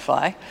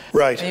testify.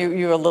 Right.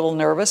 You're a little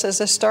nervous as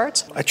this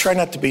starts? I try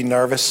not to be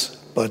nervous,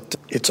 but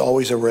it's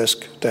always a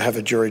risk to have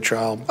a jury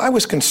trial. I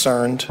was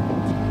concerned.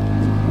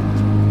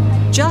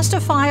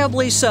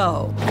 Justifiably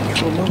so.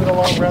 We're moving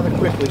along rather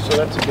quickly, so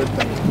that's a good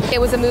thing. It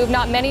was a move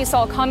not many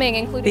saw coming,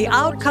 including the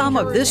outcome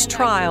of this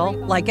trial,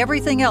 like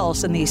everything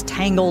else in these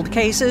tangled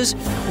cases,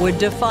 would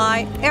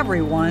defy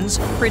everyone's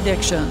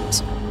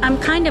predictions. I'm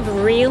kind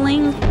of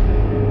reeling.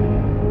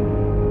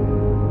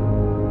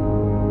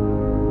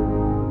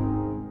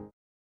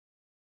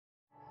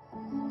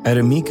 At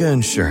Amica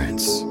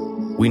Insurance,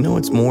 we know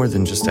it's more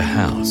than just a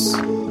house.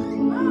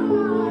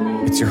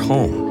 It's your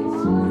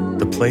home,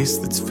 the place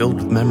that's filled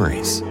with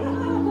memories.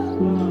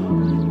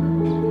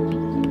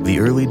 The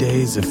early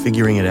days of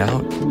figuring it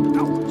out,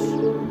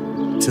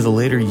 to the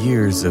later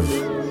years of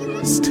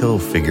still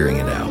figuring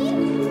it out.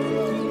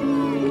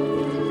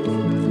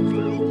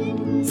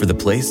 For the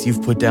place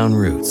you've put down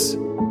roots,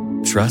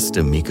 trust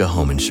Amica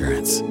Home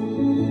Insurance.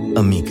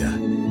 Amica,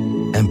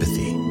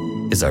 empathy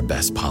is our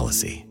best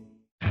policy.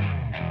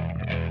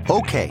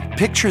 Okay,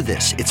 picture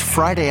this. It's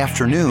Friday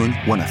afternoon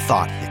when a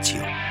thought hits you.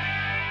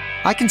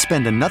 I can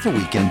spend another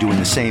weekend doing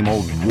the same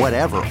old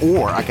whatever,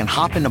 or I can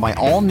hop into my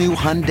all-new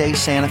Hyundai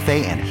Santa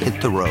Fe and hit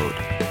the road.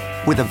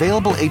 With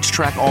available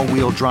H-Track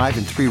all-wheel drive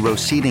and 3-row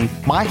seating,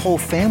 my whole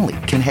family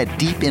can head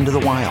deep into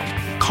the wild.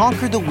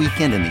 Conquer the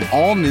weekend in the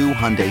all-new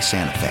Hyundai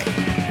Santa Fe.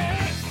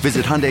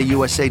 Visit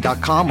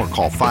HyundaiUSA.com or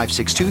call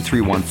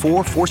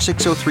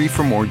 562-314-4603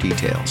 for more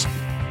details.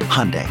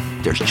 Hyundai,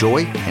 there's joy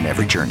in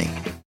every journey.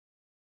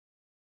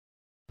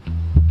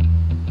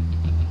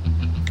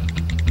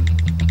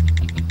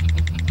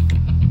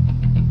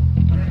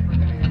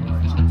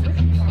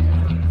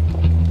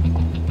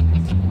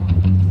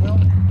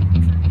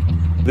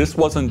 This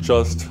wasn't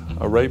just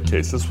a rape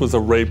case. This was a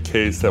rape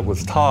case that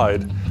was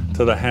tied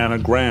to the Hannah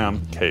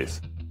Graham case.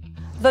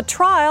 The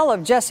trial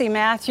of Jesse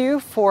Matthew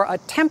for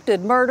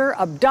attempted murder,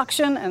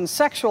 abduction, and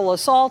sexual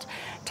assault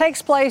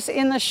takes place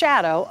in the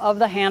shadow of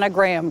the Hannah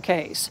Graham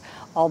case.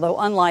 Although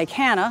unlike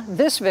Hannah,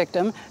 this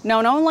victim,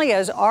 known only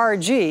as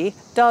RG,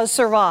 does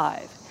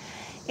survive.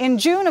 In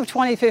June of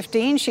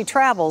 2015, she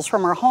travels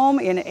from her home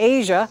in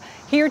Asia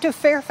here to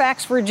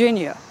Fairfax,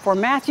 Virginia for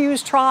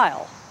Matthew's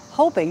trial,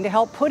 hoping to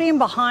help put him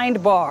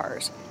behind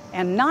bars,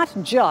 and not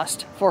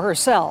just for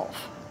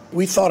herself.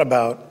 We thought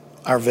about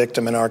our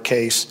victim in our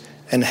case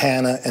and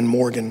Hannah and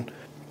Morgan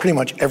pretty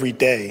much every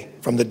day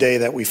from the day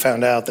that we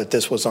found out that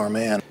this was our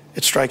man.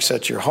 It strikes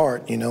at your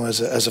heart, you know, as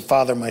a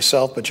father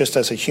myself, but just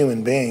as a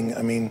human being.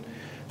 I mean,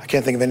 I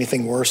can't think of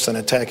anything worse than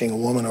attacking a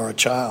woman or a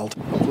child.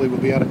 Hopefully we'll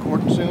be out of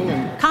court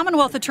soon.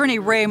 Commonwealth Attorney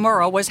Ray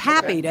Murrah was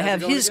happy to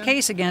have his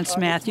case against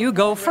Matthew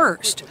go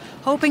first,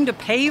 hoping to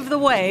pave the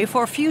way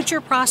for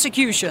future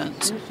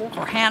prosecutions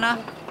for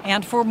Hannah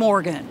and for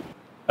Morgan.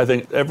 I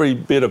think every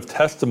bit of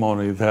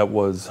testimony that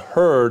was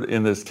heard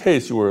in this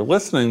case, you were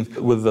listening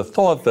with the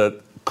thought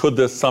that could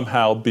this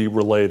somehow be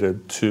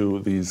related to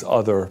these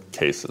other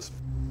cases?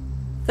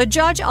 The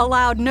judge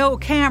allowed no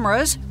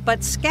cameras,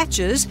 but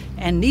sketches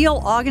and Neil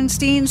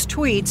Augenstein's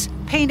tweets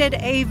painted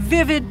a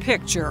vivid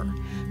picture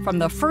from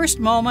the first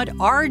moment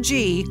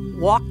RG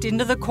walked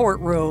into the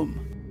courtroom.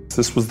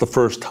 This was the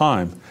first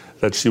time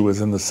that she was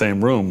in the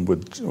same room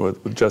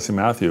with Jesse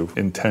Matthew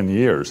in 10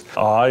 years.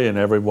 I and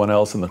everyone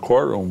else in the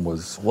courtroom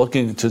was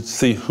looking to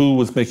see who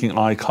was making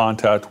eye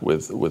contact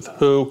with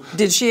who.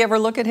 Did she ever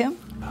look at him?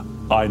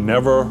 I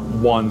never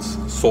once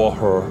saw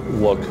her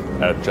look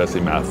at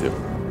Jesse Matthew.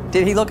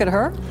 Did he look at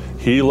her?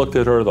 He looked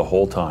at her the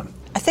whole time.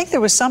 I think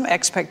there was some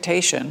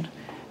expectation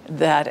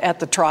that at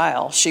the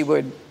trial she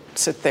would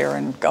sit there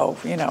and go,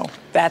 you know,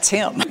 that's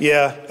him.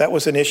 Yeah, that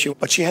was an issue,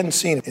 but she hadn't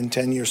seen it in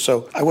 10 years,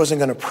 so I wasn't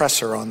going to press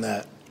her on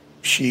that.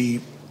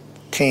 She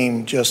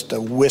came just a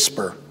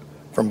whisper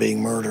from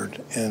being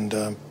murdered,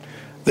 and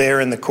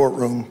there in the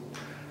courtroom,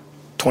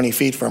 20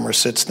 feet from her,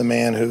 sits the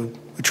man who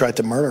tried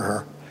to murder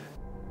her.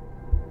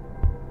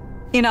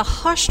 In a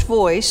hushed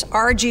voice,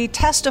 RG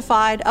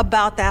testified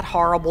about that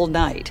horrible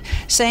night,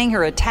 saying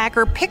her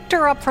attacker picked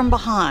her up from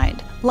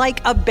behind, like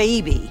a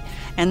baby,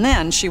 and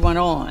then she went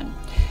on.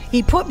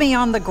 He put me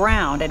on the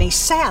ground, and he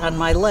sat on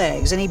my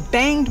legs, and he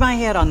banged my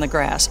head on the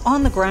grass,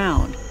 on the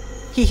ground.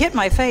 He hit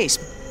my face,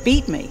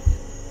 beat me.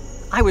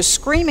 I was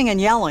screaming and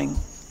yelling.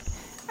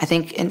 I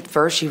think at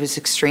first she was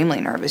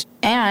extremely nervous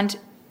and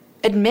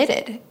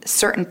admitted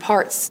certain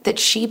parts that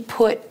she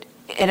put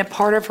in a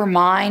part of her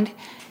mind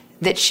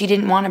that she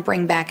didn't want to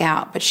bring back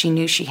out, but she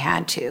knew she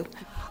had to.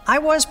 I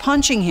was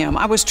punching him.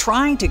 I was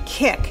trying to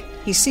kick.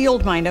 He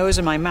sealed my nose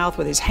and my mouth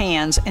with his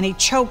hands, and he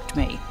choked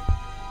me.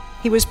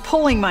 He was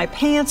pulling my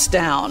pants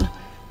down.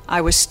 I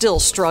was still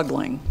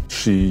struggling.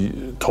 She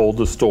told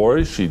the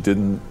story. She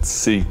didn't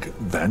seek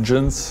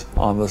vengeance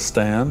on the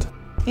stand.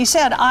 He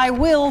said, I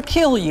will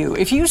kill you.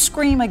 If you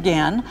scream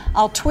again,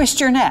 I'll twist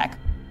your neck.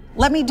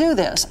 Let me do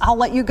this. I'll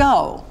let you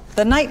go.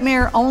 The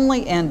nightmare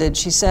only ended,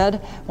 she said,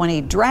 when he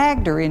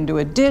dragged her into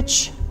a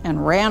ditch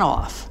and ran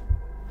off.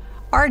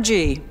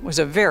 RG was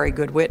a very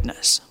good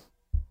witness.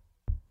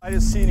 I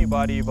didn't see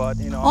anybody, but,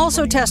 you know...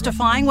 Also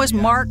testifying was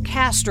Mark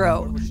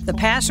Castro, the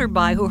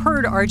passerby who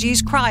heard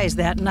RG's cries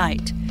that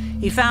night.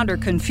 He found her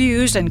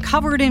confused and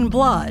covered in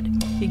blood.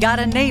 He got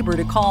a neighbor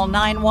to call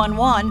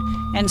 911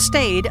 and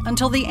stayed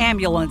until the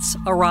ambulance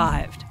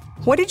arrived.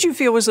 What did you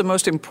feel was the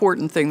most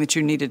important thing that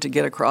you needed to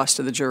get across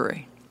to the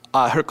jury?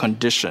 Her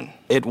condition.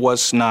 It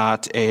was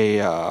not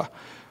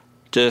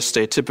just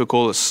a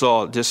typical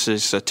assault. This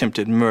is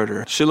attempted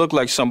murder. She looked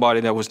like somebody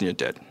that was near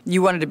dead.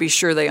 You wanted to be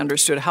sure they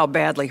understood how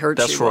badly hurt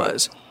she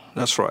was.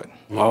 That's right.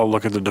 I'll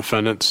look at the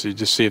defendants, you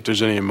just see if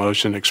there's any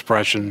emotion,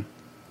 expression.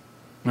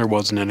 There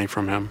wasn't any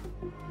from him.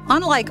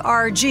 Unlike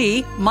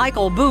RG,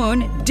 Michael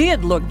Boone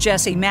did look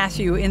Jesse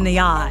Matthew in the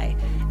eye,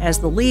 as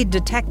the lead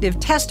detective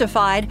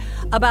testified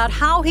about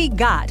how he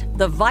got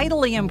the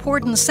vitally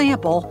important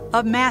sample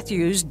of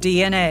Matthew's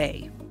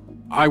DNA.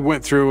 I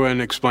went through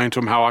and explained to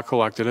him how I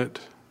collected it,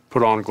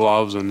 put on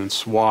gloves, and then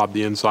swabbed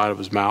the inside of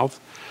his mouth,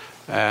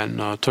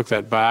 and took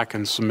that back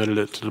and submitted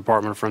it to the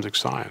Department of Forensic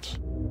Science.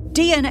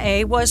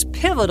 DNA was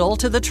pivotal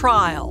to the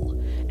trial.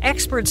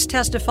 Experts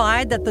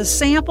testified that the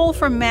sample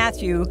from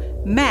Matthew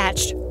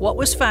matched what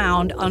was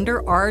found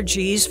under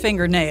RG's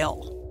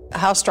fingernail.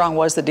 How strong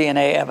was the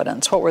DNA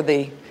evidence? What were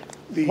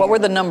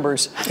the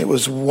numbers? It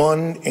was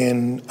 1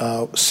 in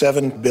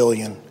 7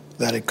 billion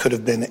that it could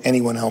have been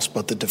anyone else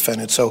but the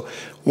defendant. So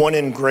 1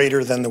 in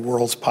greater than the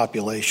world's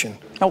population.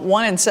 Now,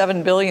 1 in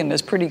 7 billion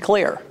is pretty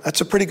clear.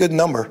 That's a pretty good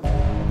number.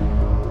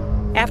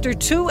 After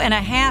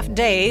 2.5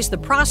 days, the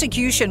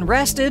prosecution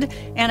rested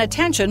and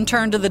attention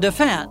turned to the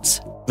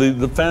defense. The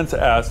defense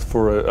asked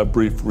for a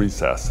brief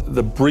recess.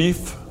 The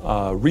brief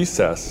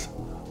recess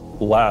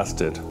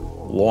lasted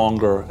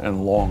longer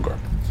and longer.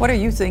 What are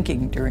you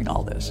thinking during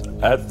all this?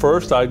 At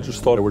first, I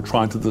just thought they were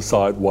trying to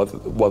decide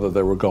whether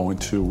they were going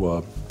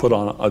to put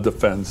on a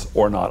defense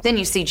or not. Then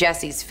you see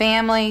Jesse's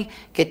family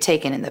get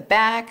taken in the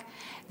back.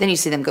 Then you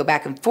see them go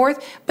back and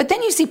forth. But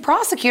then you see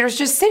prosecutors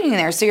just sitting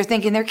there. So you're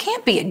thinking there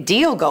can't be a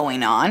deal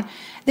going on.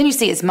 Then you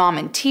see his mom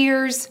in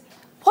tears.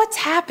 What's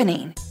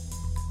happening?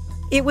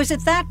 It was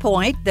at that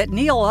point that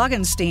Neil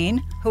Augenstein,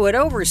 who at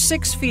over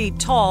 6 feet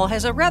tall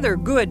has a rather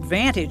good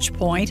vantage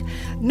point,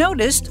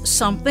 noticed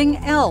something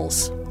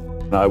else.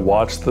 I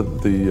watched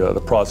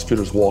the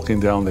prosecutors walking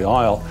down the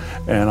aisle,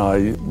 and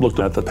I looked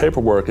at the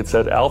paperwork. It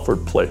said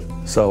Alford plea.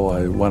 So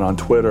I went on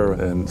Twitter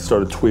and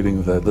started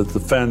tweeting that the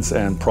defense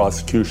and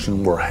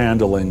prosecution were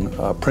handling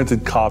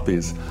printed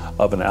copies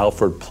of an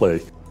Alford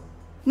plea.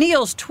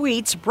 Neil's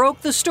tweets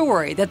broke the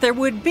story that there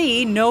would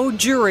be no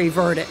jury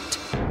verdict.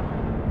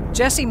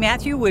 Jesse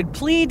Matthew would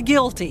plead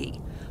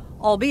guilty,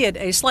 albeit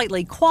a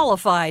slightly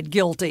qualified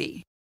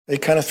guilty. They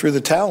kind of threw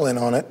the towel in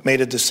on it,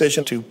 made a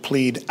decision to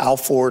plead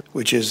Alford,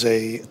 which is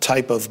a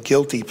type of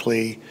guilty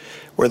plea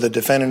where the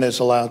defendant is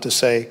allowed to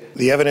say,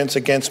 the evidence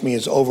against me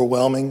is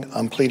overwhelming,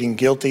 I'm pleading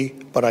guilty,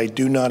 but I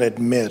do not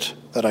admit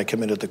that I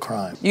committed the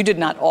crime. You did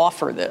not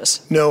offer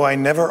this? No, I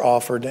never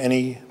offered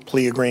any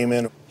plea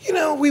agreement. You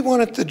know, we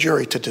wanted the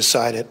jury to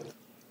decide it.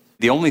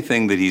 The only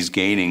thing that he's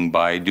gaining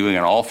by doing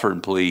an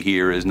Alford plea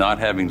here is not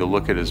having to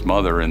look at his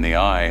mother in the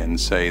eye and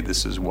say,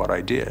 this is what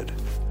I did.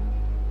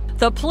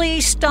 The plea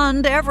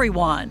stunned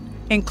everyone,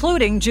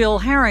 including Jill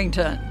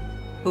Harrington,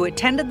 who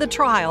attended the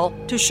trial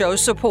to show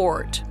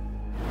support.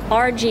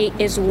 RG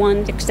is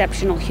one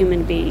exceptional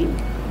human being.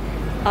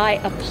 I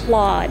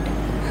applaud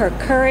her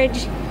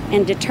courage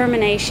and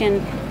determination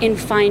in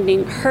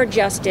finding her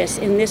justice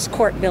in this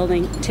court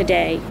building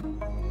today.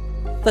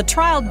 The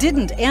trial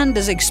didn't end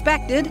as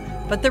expected,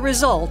 but the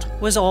result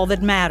was all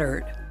that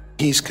mattered.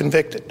 He's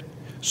convicted.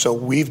 So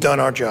we've done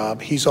our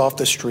job. He's off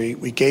the street.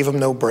 We gave him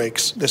no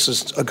breaks. This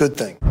is a good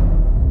thing.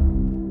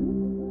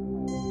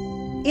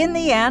 In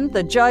the end,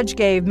 the judge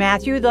gave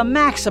Matthew the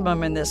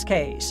maximum in this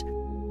case,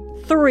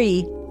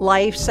 3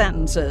 life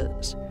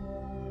sentences.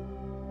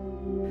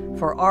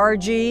 For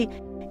RG,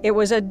 it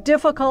was a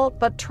difficult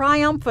but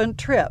triumphant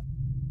trip.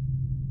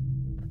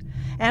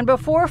 And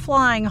before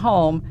flying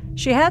home,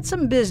 she had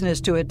some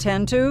business to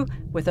attend to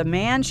with a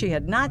man she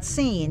had not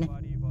seen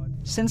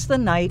since the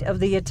night of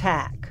the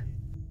attack.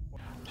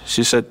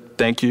 She said,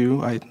 thank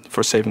you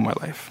for saving my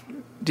life.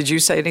 Did you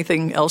say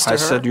anything else to her? I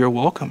said, you're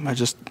welcome. I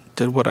just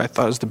did what I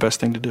thought was the best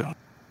thing to do.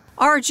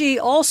 RG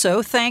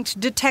also thanked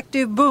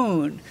Detective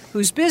Boone,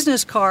 whose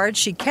business card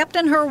she kept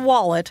in her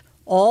wallet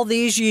all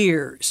these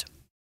years.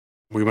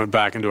 We went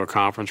back into a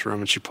conference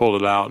room, and she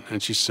pulled it out,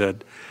 and she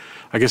said,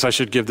 I guess I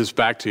should give this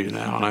back to you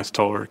now. And I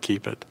told her to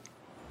keep it.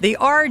 The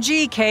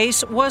RG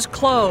case was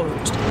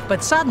closed,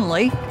 but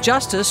suddenly,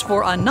 justice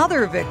for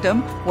another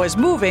victim was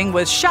moving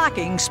with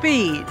shocking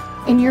speed.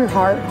 In your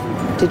heart,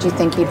 did you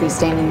think you'd be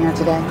standing here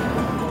today?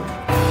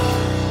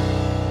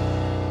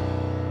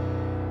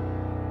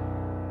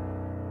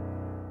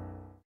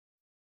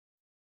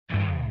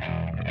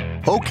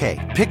 Okay,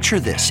 picture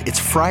this. It's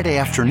Friday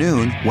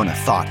afternoon when a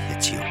thought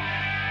hits you.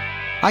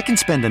 I can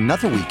spend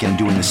another weekend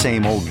doing the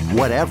same old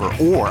whatever,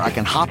 or I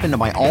can hop into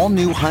my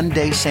all-new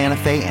Hyundai Santa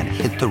Fe and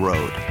hit the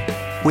road.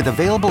 With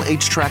available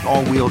H-Track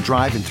all-wheel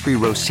drive and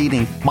 3-row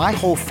seating, my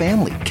whole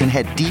family can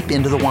head deep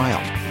into the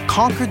wild.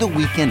 Conquer the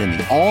weekend in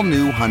the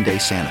all-new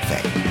Hyundai Santa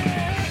Fe.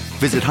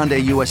 Visit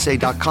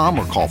HyundaiUSA.com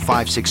or call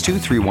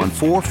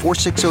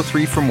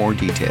 562-314-4603 for more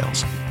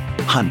details.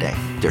 Hyundai,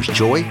 there's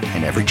joy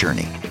in every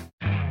journey.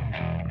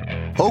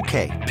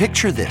 Okay,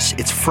 picture this.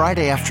 It's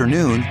Friday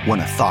afternoon when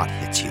a thought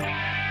hits you.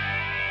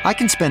 I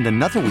can spend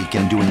another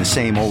weekend doing the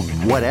same old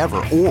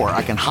whatever, or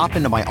I can hop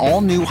into my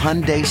all-new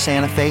Hyundai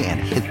Santa Fe and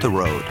hit the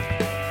road.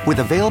 With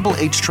available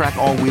H-Track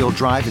all-wheel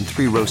drive and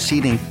 3-row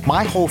seating,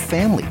 my whole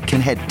family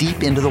can head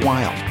deep into the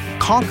wild.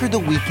 Conquer the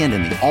weekend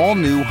in the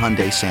all-new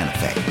Hyundai Santa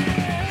Fe.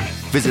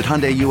 Visit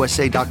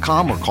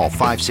HyundaiUSA.com or call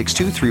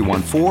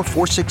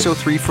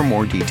 562-314-4603 for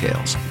more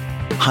details.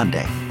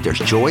 Hyundai, there's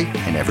joy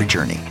in every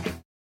journey.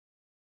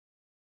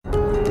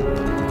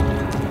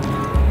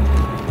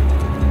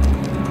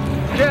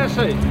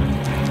 Jesse!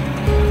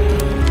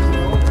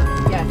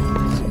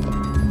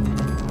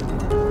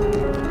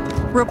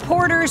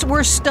 Reporters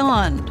were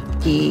stunned.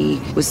 He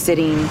was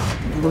sitting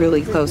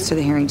really close to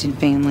the Harrington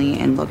family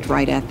and looked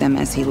right at them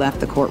as he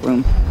left the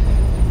courtroom.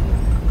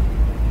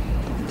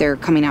 They're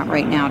coming out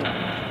right now.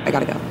 I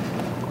gotta go.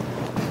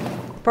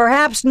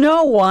 Perhaps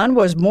no one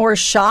was more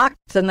shocked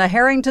than the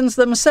Harringtons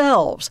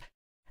themselves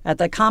at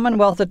the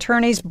Commonwealth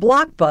Attorney's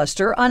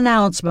blockbuster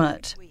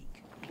announcement.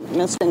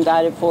 Ms.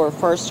 indicted for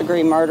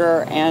first-degree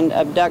murder and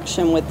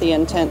abduction with the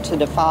intent to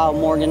defile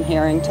Morgan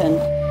Harrington.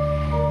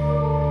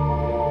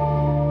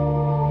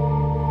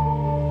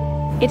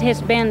 It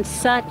has been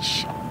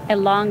such a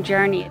long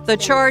journey. The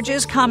charge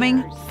is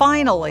coming,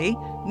 finally,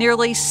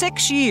 nearly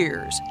 6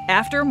 years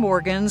after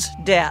Morgan's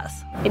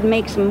death. It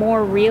makes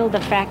more real the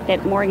fact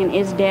that Morgan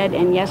is dead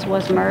and, yes,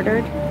 was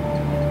murdered.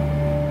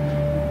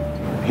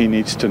 He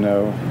needs to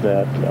know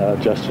that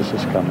justice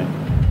is coming.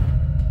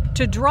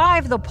 To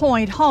drive the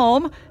point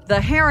home,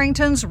 the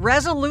Harringtons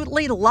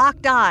resolutely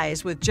locked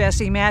eyes with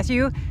Jesse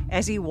Matthew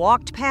as he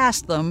walked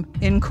past them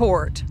in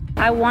court.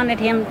 I wanted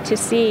him to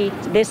see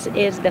this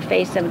is the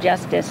face of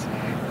justice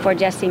for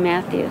Jesse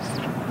Matthews,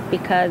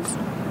 because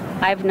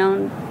I've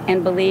known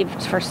and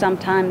believed for some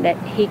time that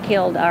he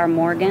killed our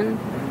Morgan.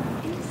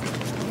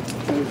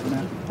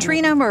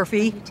 Trina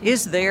Murphy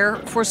is there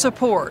for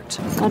support.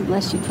 God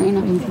bless you,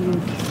 Trina.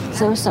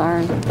 So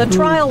sorry. The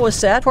trial was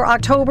set for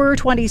October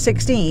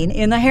 2016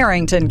 in the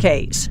Harrington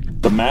case.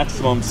 The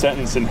maximum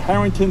sentence in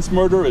Harrington's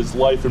murder is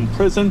life in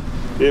prison.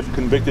 If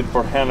convicted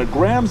for Hannah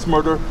Graham's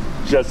murder,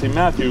 Jesse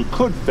Matthew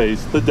could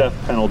face the death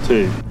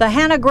penalty. The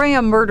Hannah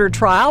Graham murder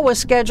trial was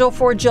scheduled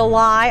for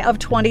July of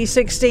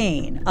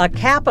 2016, a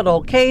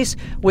capital case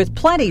with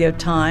plenty of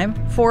time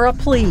for a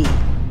plea.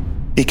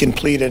 He can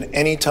plead at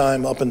any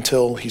time up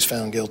until he's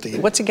found guilty.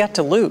 What's he got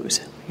to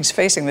lose? He's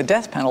facing the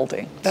death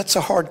penalty. That's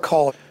a hard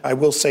call. I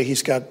will say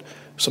he's got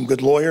some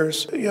good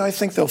lawyers. I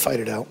think they'll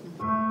fight it out.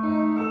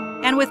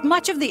 And with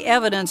much of the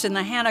evidence in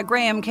the Hannah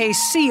Graham case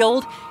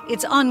sealed,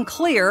 it's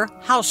unclear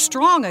how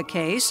strong a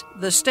case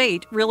the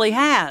state really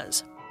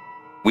has.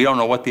 We don't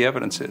know what the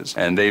evidence is.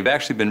 And they've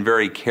actually been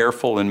very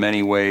careful in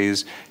many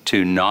ways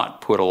to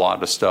not put a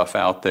lot of stuff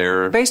out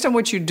there. Based on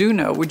what you do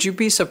know, would you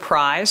be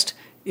surprised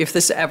if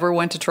this ever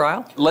went to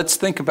trial? Let's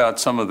think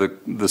about some of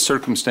the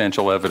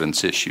circumstantial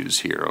evidence issues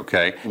here,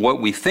 okay? What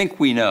we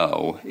think we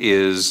know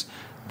is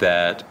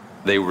that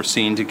they were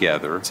seen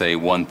together, say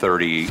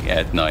 1:30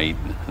 at night,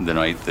 the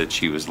night that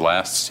she was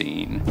last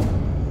seen.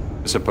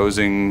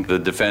 Supposing the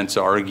defense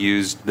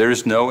argues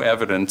there's no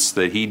evidence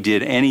that he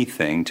did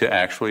anything to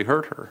actually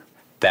hurt her.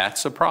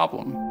 That's a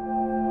problem.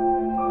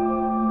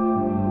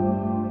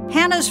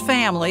 Hannah's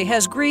family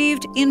has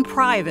grieved in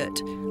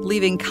private,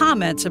 leaving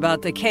comments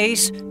about the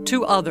case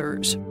to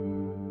others.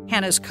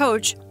 Hannah's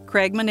coach,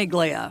 Craig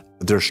Maniglia.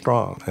 They're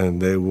strong,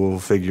 and they will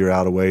figure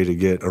out a way to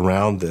get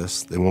around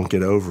this. They won't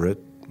get over it,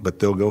 but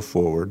they'll go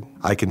forward.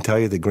 I can tell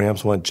you the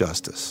Grahams want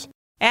justice.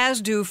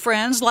 As do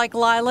friends like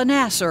Lila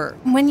Nasser.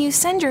 When you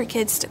send your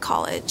kids to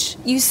college,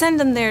 you send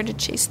them there to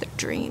chase their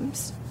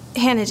dreams.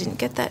 Hannah didn't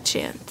get that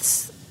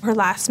chance. Her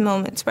last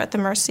moments were at the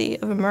mercy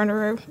of a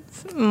murderer,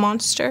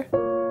 monster.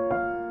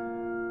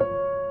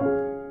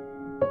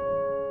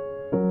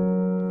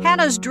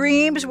 Hannah's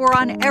dreams were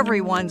on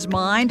everyone's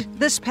mind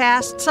this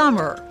past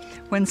summer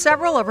when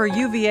several of her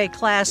UVA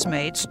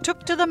classmates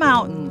took to the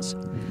mountains,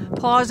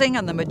 pausing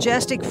on the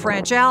majestic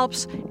French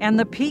Alps and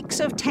the peaks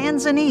of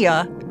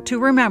Tanzania to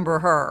remember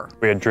her.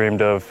 We had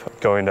dreamed of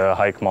going to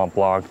hike Mont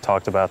Blanc,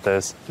 talked about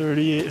this.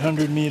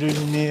 3,800 meters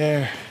in the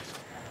air.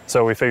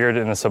 So we figured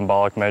in a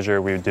symbolic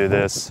measure we would do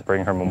this,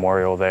 bring her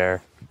memorial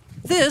there.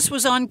 This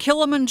was on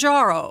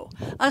Kilimanjaro,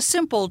 a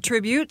simple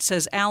tribute,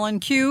 says Alan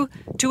Q,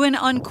 to an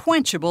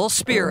unquenchable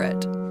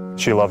spirit.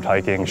 She loved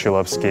hiking, she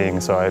loved skiing,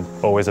 so I'd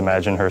always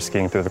imagine her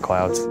skiing through the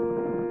clouds.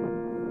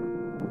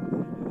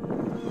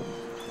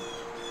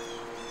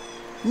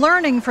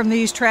 Learning from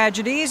these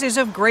tragedies is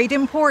of great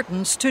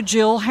importance to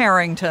Jill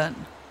Harrington.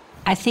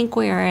 I think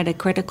we are at a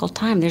critical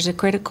time. There's a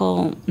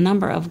critical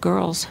number of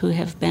girls who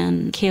have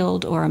been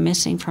killed or are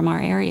missing from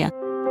our area.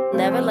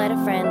 Never let a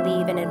friend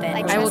leave an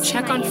event. I will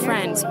check on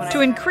friends.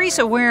 To increase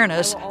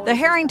awareness, the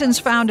Harringtons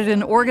founded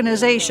an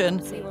organization,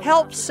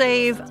 Help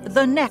Save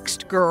the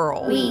Next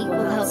Girl. We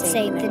will help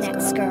save the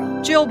next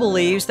girl. Jill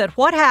believes that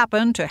what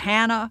happened to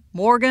Hannah,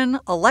 Morgan,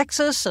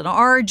 Alexis, and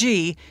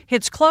RG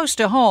hits close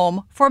to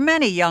home for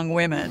many young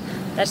women.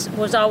 That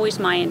was always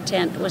my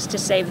intent, was to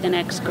save the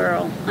next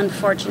girl.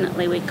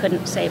 Unfortunately, we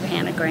couldn't save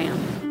Hannah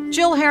Graham.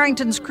 Jill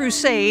Harrington's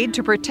crusade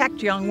to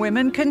protect young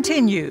women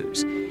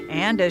continues.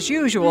 And as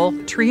usual,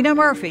 Trina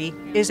Murphy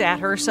is at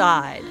her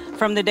side.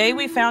 From the day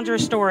we found your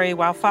story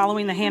while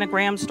following the Hannah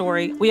Graham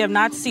story, we have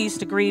not ceased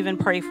to grieve and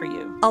pray for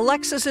you.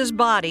 Alexis's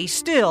body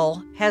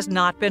still has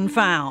not been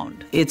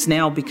found. It's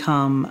now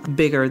become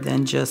bigger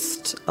than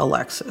just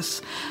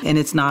Alexis. And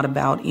it's not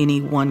about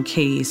any one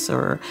case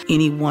or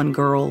any one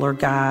girl or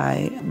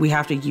guy. We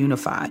have to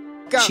unify.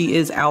 She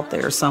is out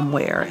there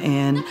somewhere,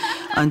 and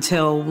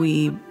until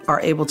we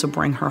are able to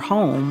bring her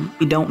home,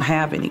 we don't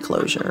have any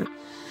closure.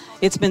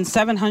 It's been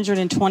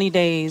 720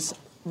 days,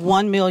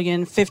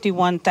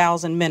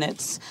 1,051,000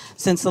 minutes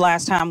since the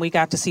last time we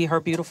got to see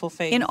her beautiful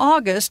face. In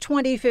August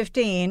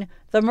 2015,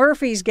 the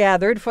Murphys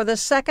gathered for the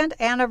second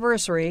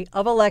anniversary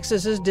of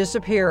Alexis's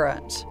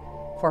disappearance.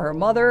 For her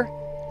mother,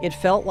 it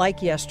felt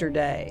like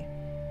yesterday.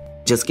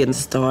 Just getting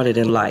started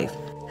in life.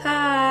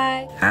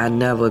 Hi. I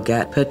never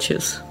got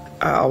pictures.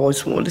 I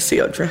always wanted to see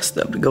her dressed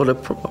up to go to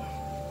prom.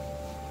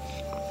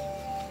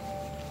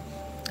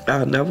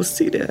 I'll never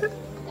see that.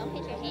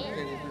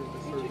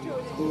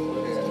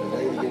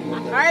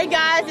 All right,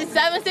 guys, it's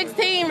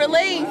 7:16.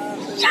 Release.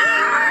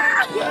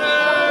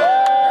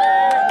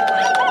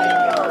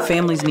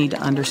 Families need to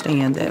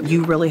understand that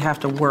you really have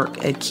to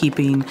work at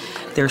keeping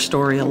their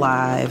story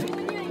alive.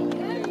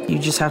 You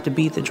just have to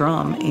beat the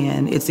drum,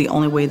 and it's the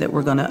only way that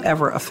we're going to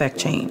ever affect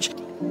change.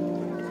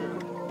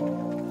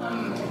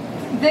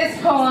 This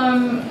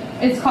poem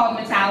is called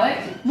Metallic.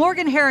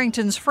 Morgan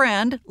Harrington's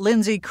friend,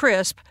 Lindsay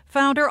Crisp,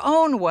 found her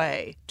own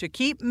way to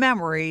keep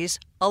memories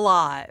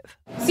alive.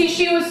 See,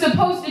 she was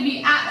supposed to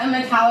be at a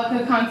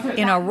Metallica concert.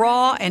 In a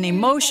raw and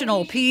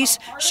emotional piece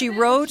she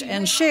wrote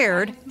and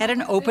shared at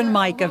an open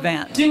mic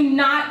event. Do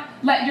not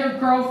let your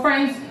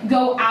girlfriends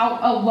go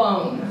out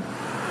alone.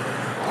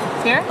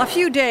 Here? A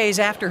few days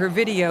after her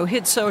video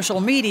hit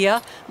social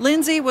media,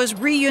 Lindsay was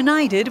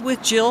reunited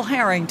with Jill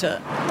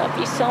Harrington. Love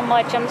you so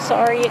much. I'm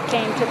sorry it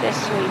came to this,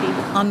 sweetie.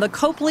 On the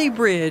Copley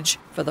Bridge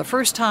for the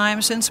first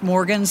time since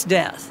Morgan's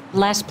death.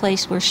 Last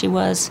place where she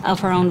was of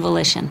her own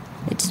volition.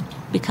 It's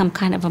become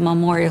kind of a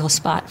memorial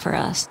spot for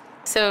us.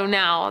 So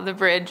now the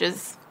bridge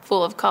is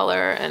full of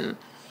color and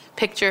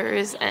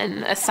pictures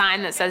and a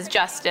sign that says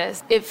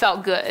justice. It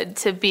felt good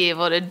to be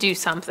able to do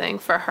something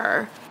for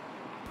her.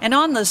 And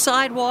on the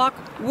sidewalk,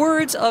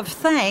 words of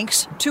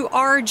thanks to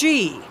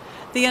RG,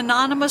 the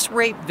anonymous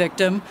rape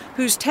victim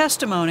whose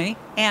testimony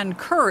and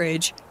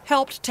courage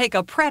helped take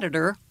a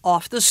predator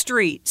off the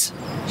streets.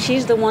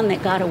 She's the one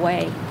that got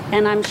away,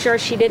 and I'm sure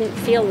she didn't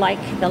feel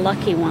like the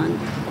lucky one,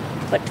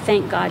 but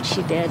thank God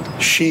she did.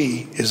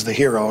 She is the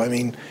hero. I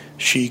mean,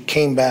 she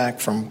came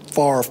back from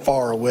far,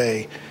 far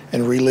away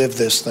and relived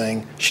this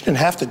thing. She didn't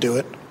have to do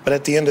it, but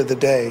at the end of the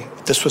day,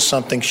 this was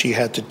something she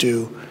had to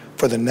do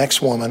for the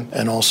next woman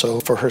and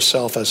also for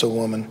herself as a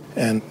woman.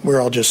 And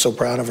we're all just so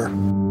proud of her.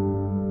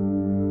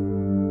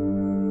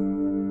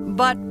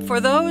 But for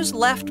those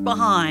left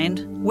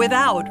behind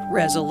without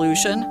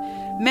resolution,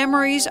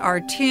 memories are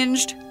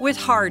tinged with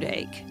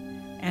heartache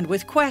and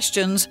with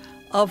questions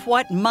of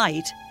what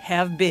might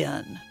have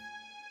been.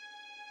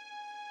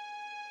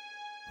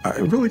 I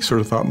really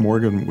sort of thought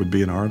Morgan would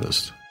be an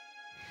artist.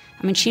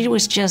 I mean, she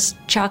was just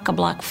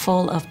chock-a-block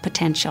full of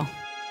potential.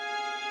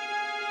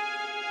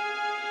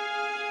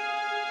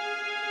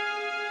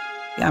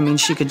 I mean,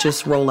 she could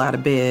just roll out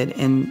of bed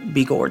and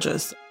be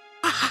gorgeous.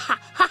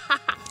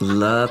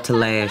 Love to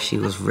laugh. She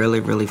was really,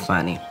 really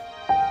funny.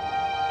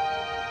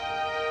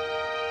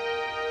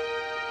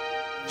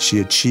 She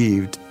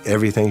achieved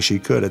everything she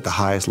could at the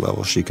highest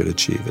level she could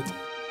achieve it.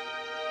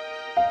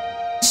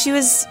 She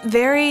was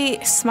very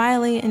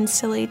smiley and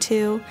silly,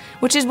 too,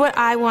 which is what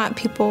I want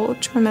people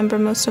to remember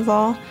most of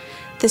all.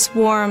 This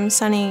warm,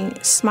 sunny,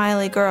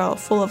 smiley girl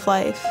full of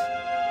life.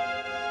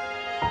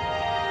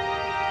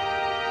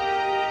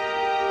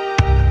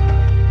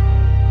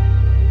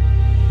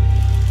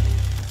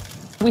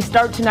 We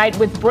start tonight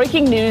with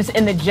breaking news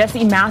in the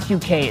Jesse Matthew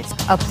case.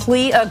 A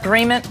plea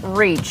agreement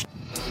reached.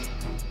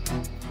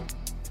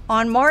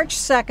 On March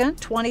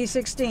 2nd,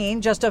 2016,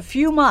 just a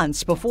few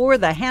months before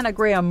the Hannah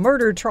Graham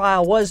murder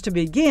trial was to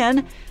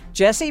begin,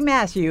 Jesse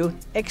Matthew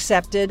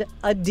accepted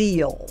a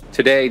deal.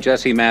 Today,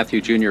 Jesse Matthew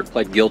Jr.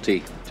 pled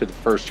guilty to the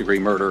first-degree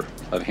murder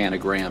of Hannah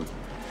Graham.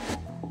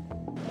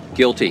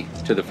 Guilty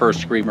to the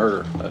first-degree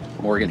murder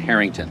of Morgan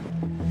Harrington.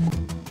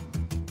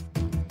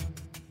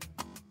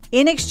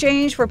 In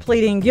exchange for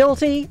pleading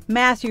guilty,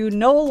 Matthew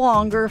no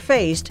longer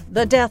faced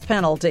the death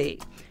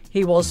penalty.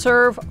 He will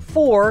serve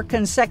 4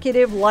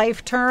 consecutive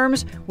life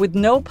terms with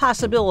no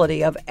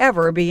possibility of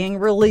ever being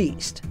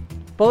released.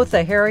 Both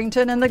the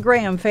Harrington and the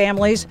Graham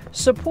families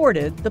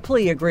supported the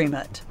plea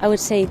agreement. I would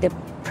say the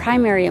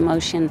primary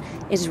emotion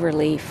is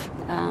relief.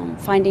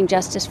 Finding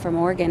justice for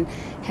Morgan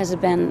has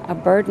been a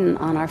burden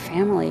on our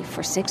family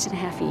for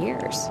 6.5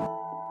 years.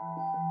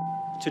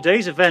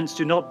 Today's events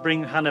do not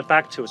bring Hannah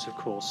back to us, of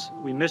course.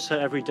 We miss her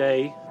every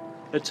day.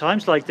 At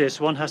times like this,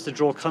 one has to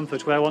draw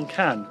comfort where one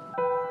can.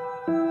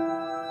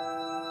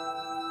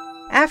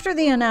 After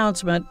the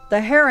announcement, the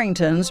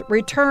Harringtons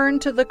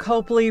returned to the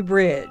Copley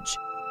Bridge.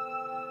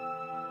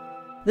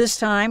 This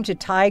time to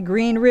tie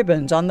green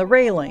ribbons on the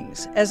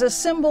railings as a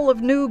symbol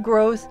of new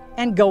growth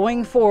and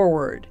going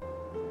forward.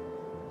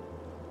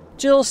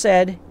 Jill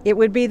said it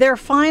would be their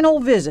final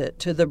visit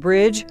to the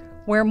bridge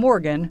where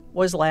Morgan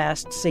was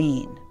last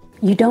seen.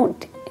 You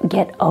don't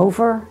get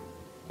over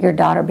your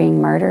daughter being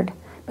murdered,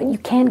 but you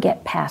can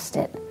get past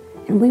it,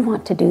 and we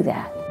want to do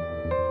that.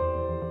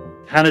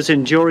 Hannah's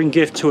enduring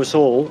gift to us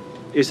all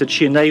is that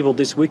she enabled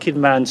this wicked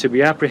man to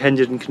be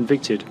apprehended and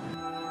convicted.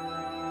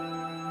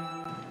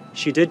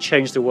 She did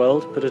change the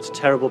world, but at a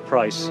terrible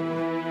price.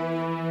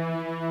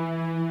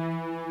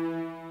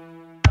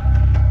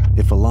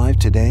 If alive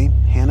today,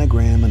 Hannah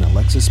Graham and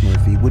Alexis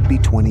Murphy would be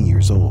 20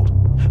 years old.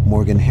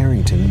 Morgan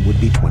Harrington would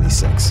be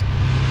 26.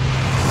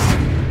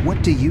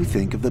 What do you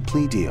think of the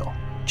plea deal?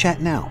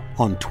 Chat now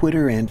on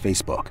Twitter and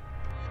Facebook.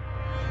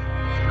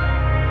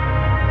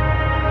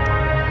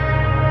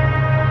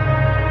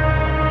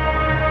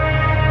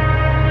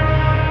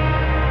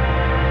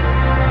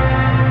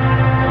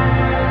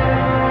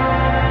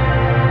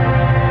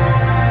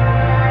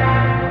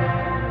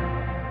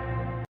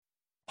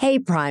 Hey,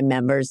 Prime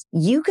members,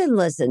 you can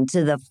listen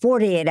to the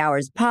 48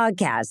 Hours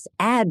podcast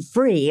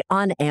ad-free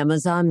on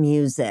Amazon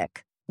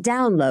Music.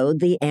 Download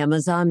the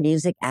Amazon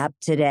Music app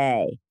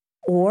today.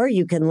 Or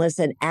you can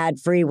listen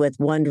ad-free with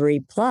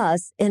Wondery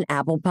Plus in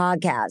Apple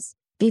Podcasts.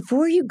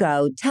 Before you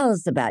go, tell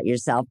us about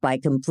yourself by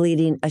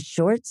completing a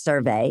short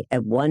survey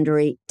at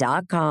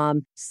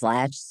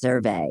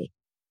Wondery.com/survey.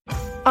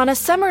 On a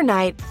summer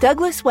night,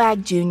 Douglas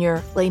Wag Jr.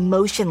 lay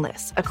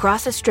motionless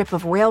across a strip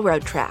of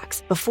railroad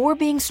tracks before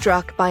being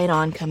struck by an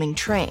oncoming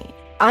train.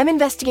 I'm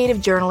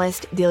investigative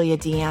journalist Delia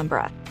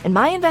D'Ambra, and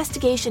my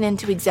investigation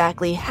into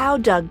exactly how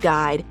Doug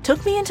died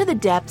took me into the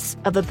depths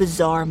of a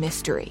bizarre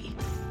mystery.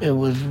 It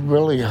was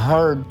really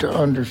hard to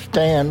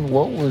understand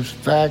what was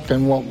fact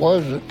and what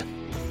wasn't.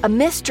 A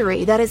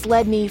mystery that has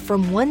led me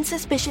from one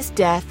suspicious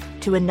death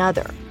to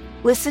another.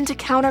 Listen to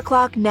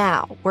Counterclock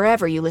now,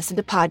 wherever you listen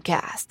to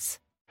podcasts.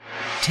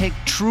 Take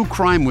true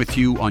crime with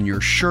you on your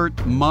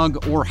shirt,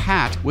 mug, or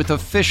hat with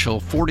official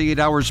 48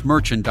 Hours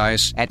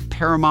merchandise at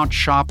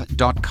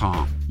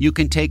ParamountShop.com. You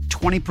can take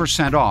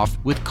 20% off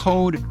with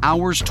code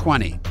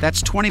HOURS20.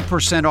 That's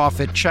 20% off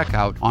at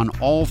checkout on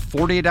all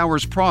 48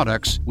 Hours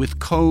products with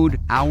code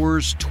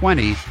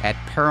HOURS20 at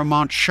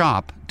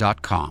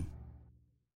ParamountShop.com.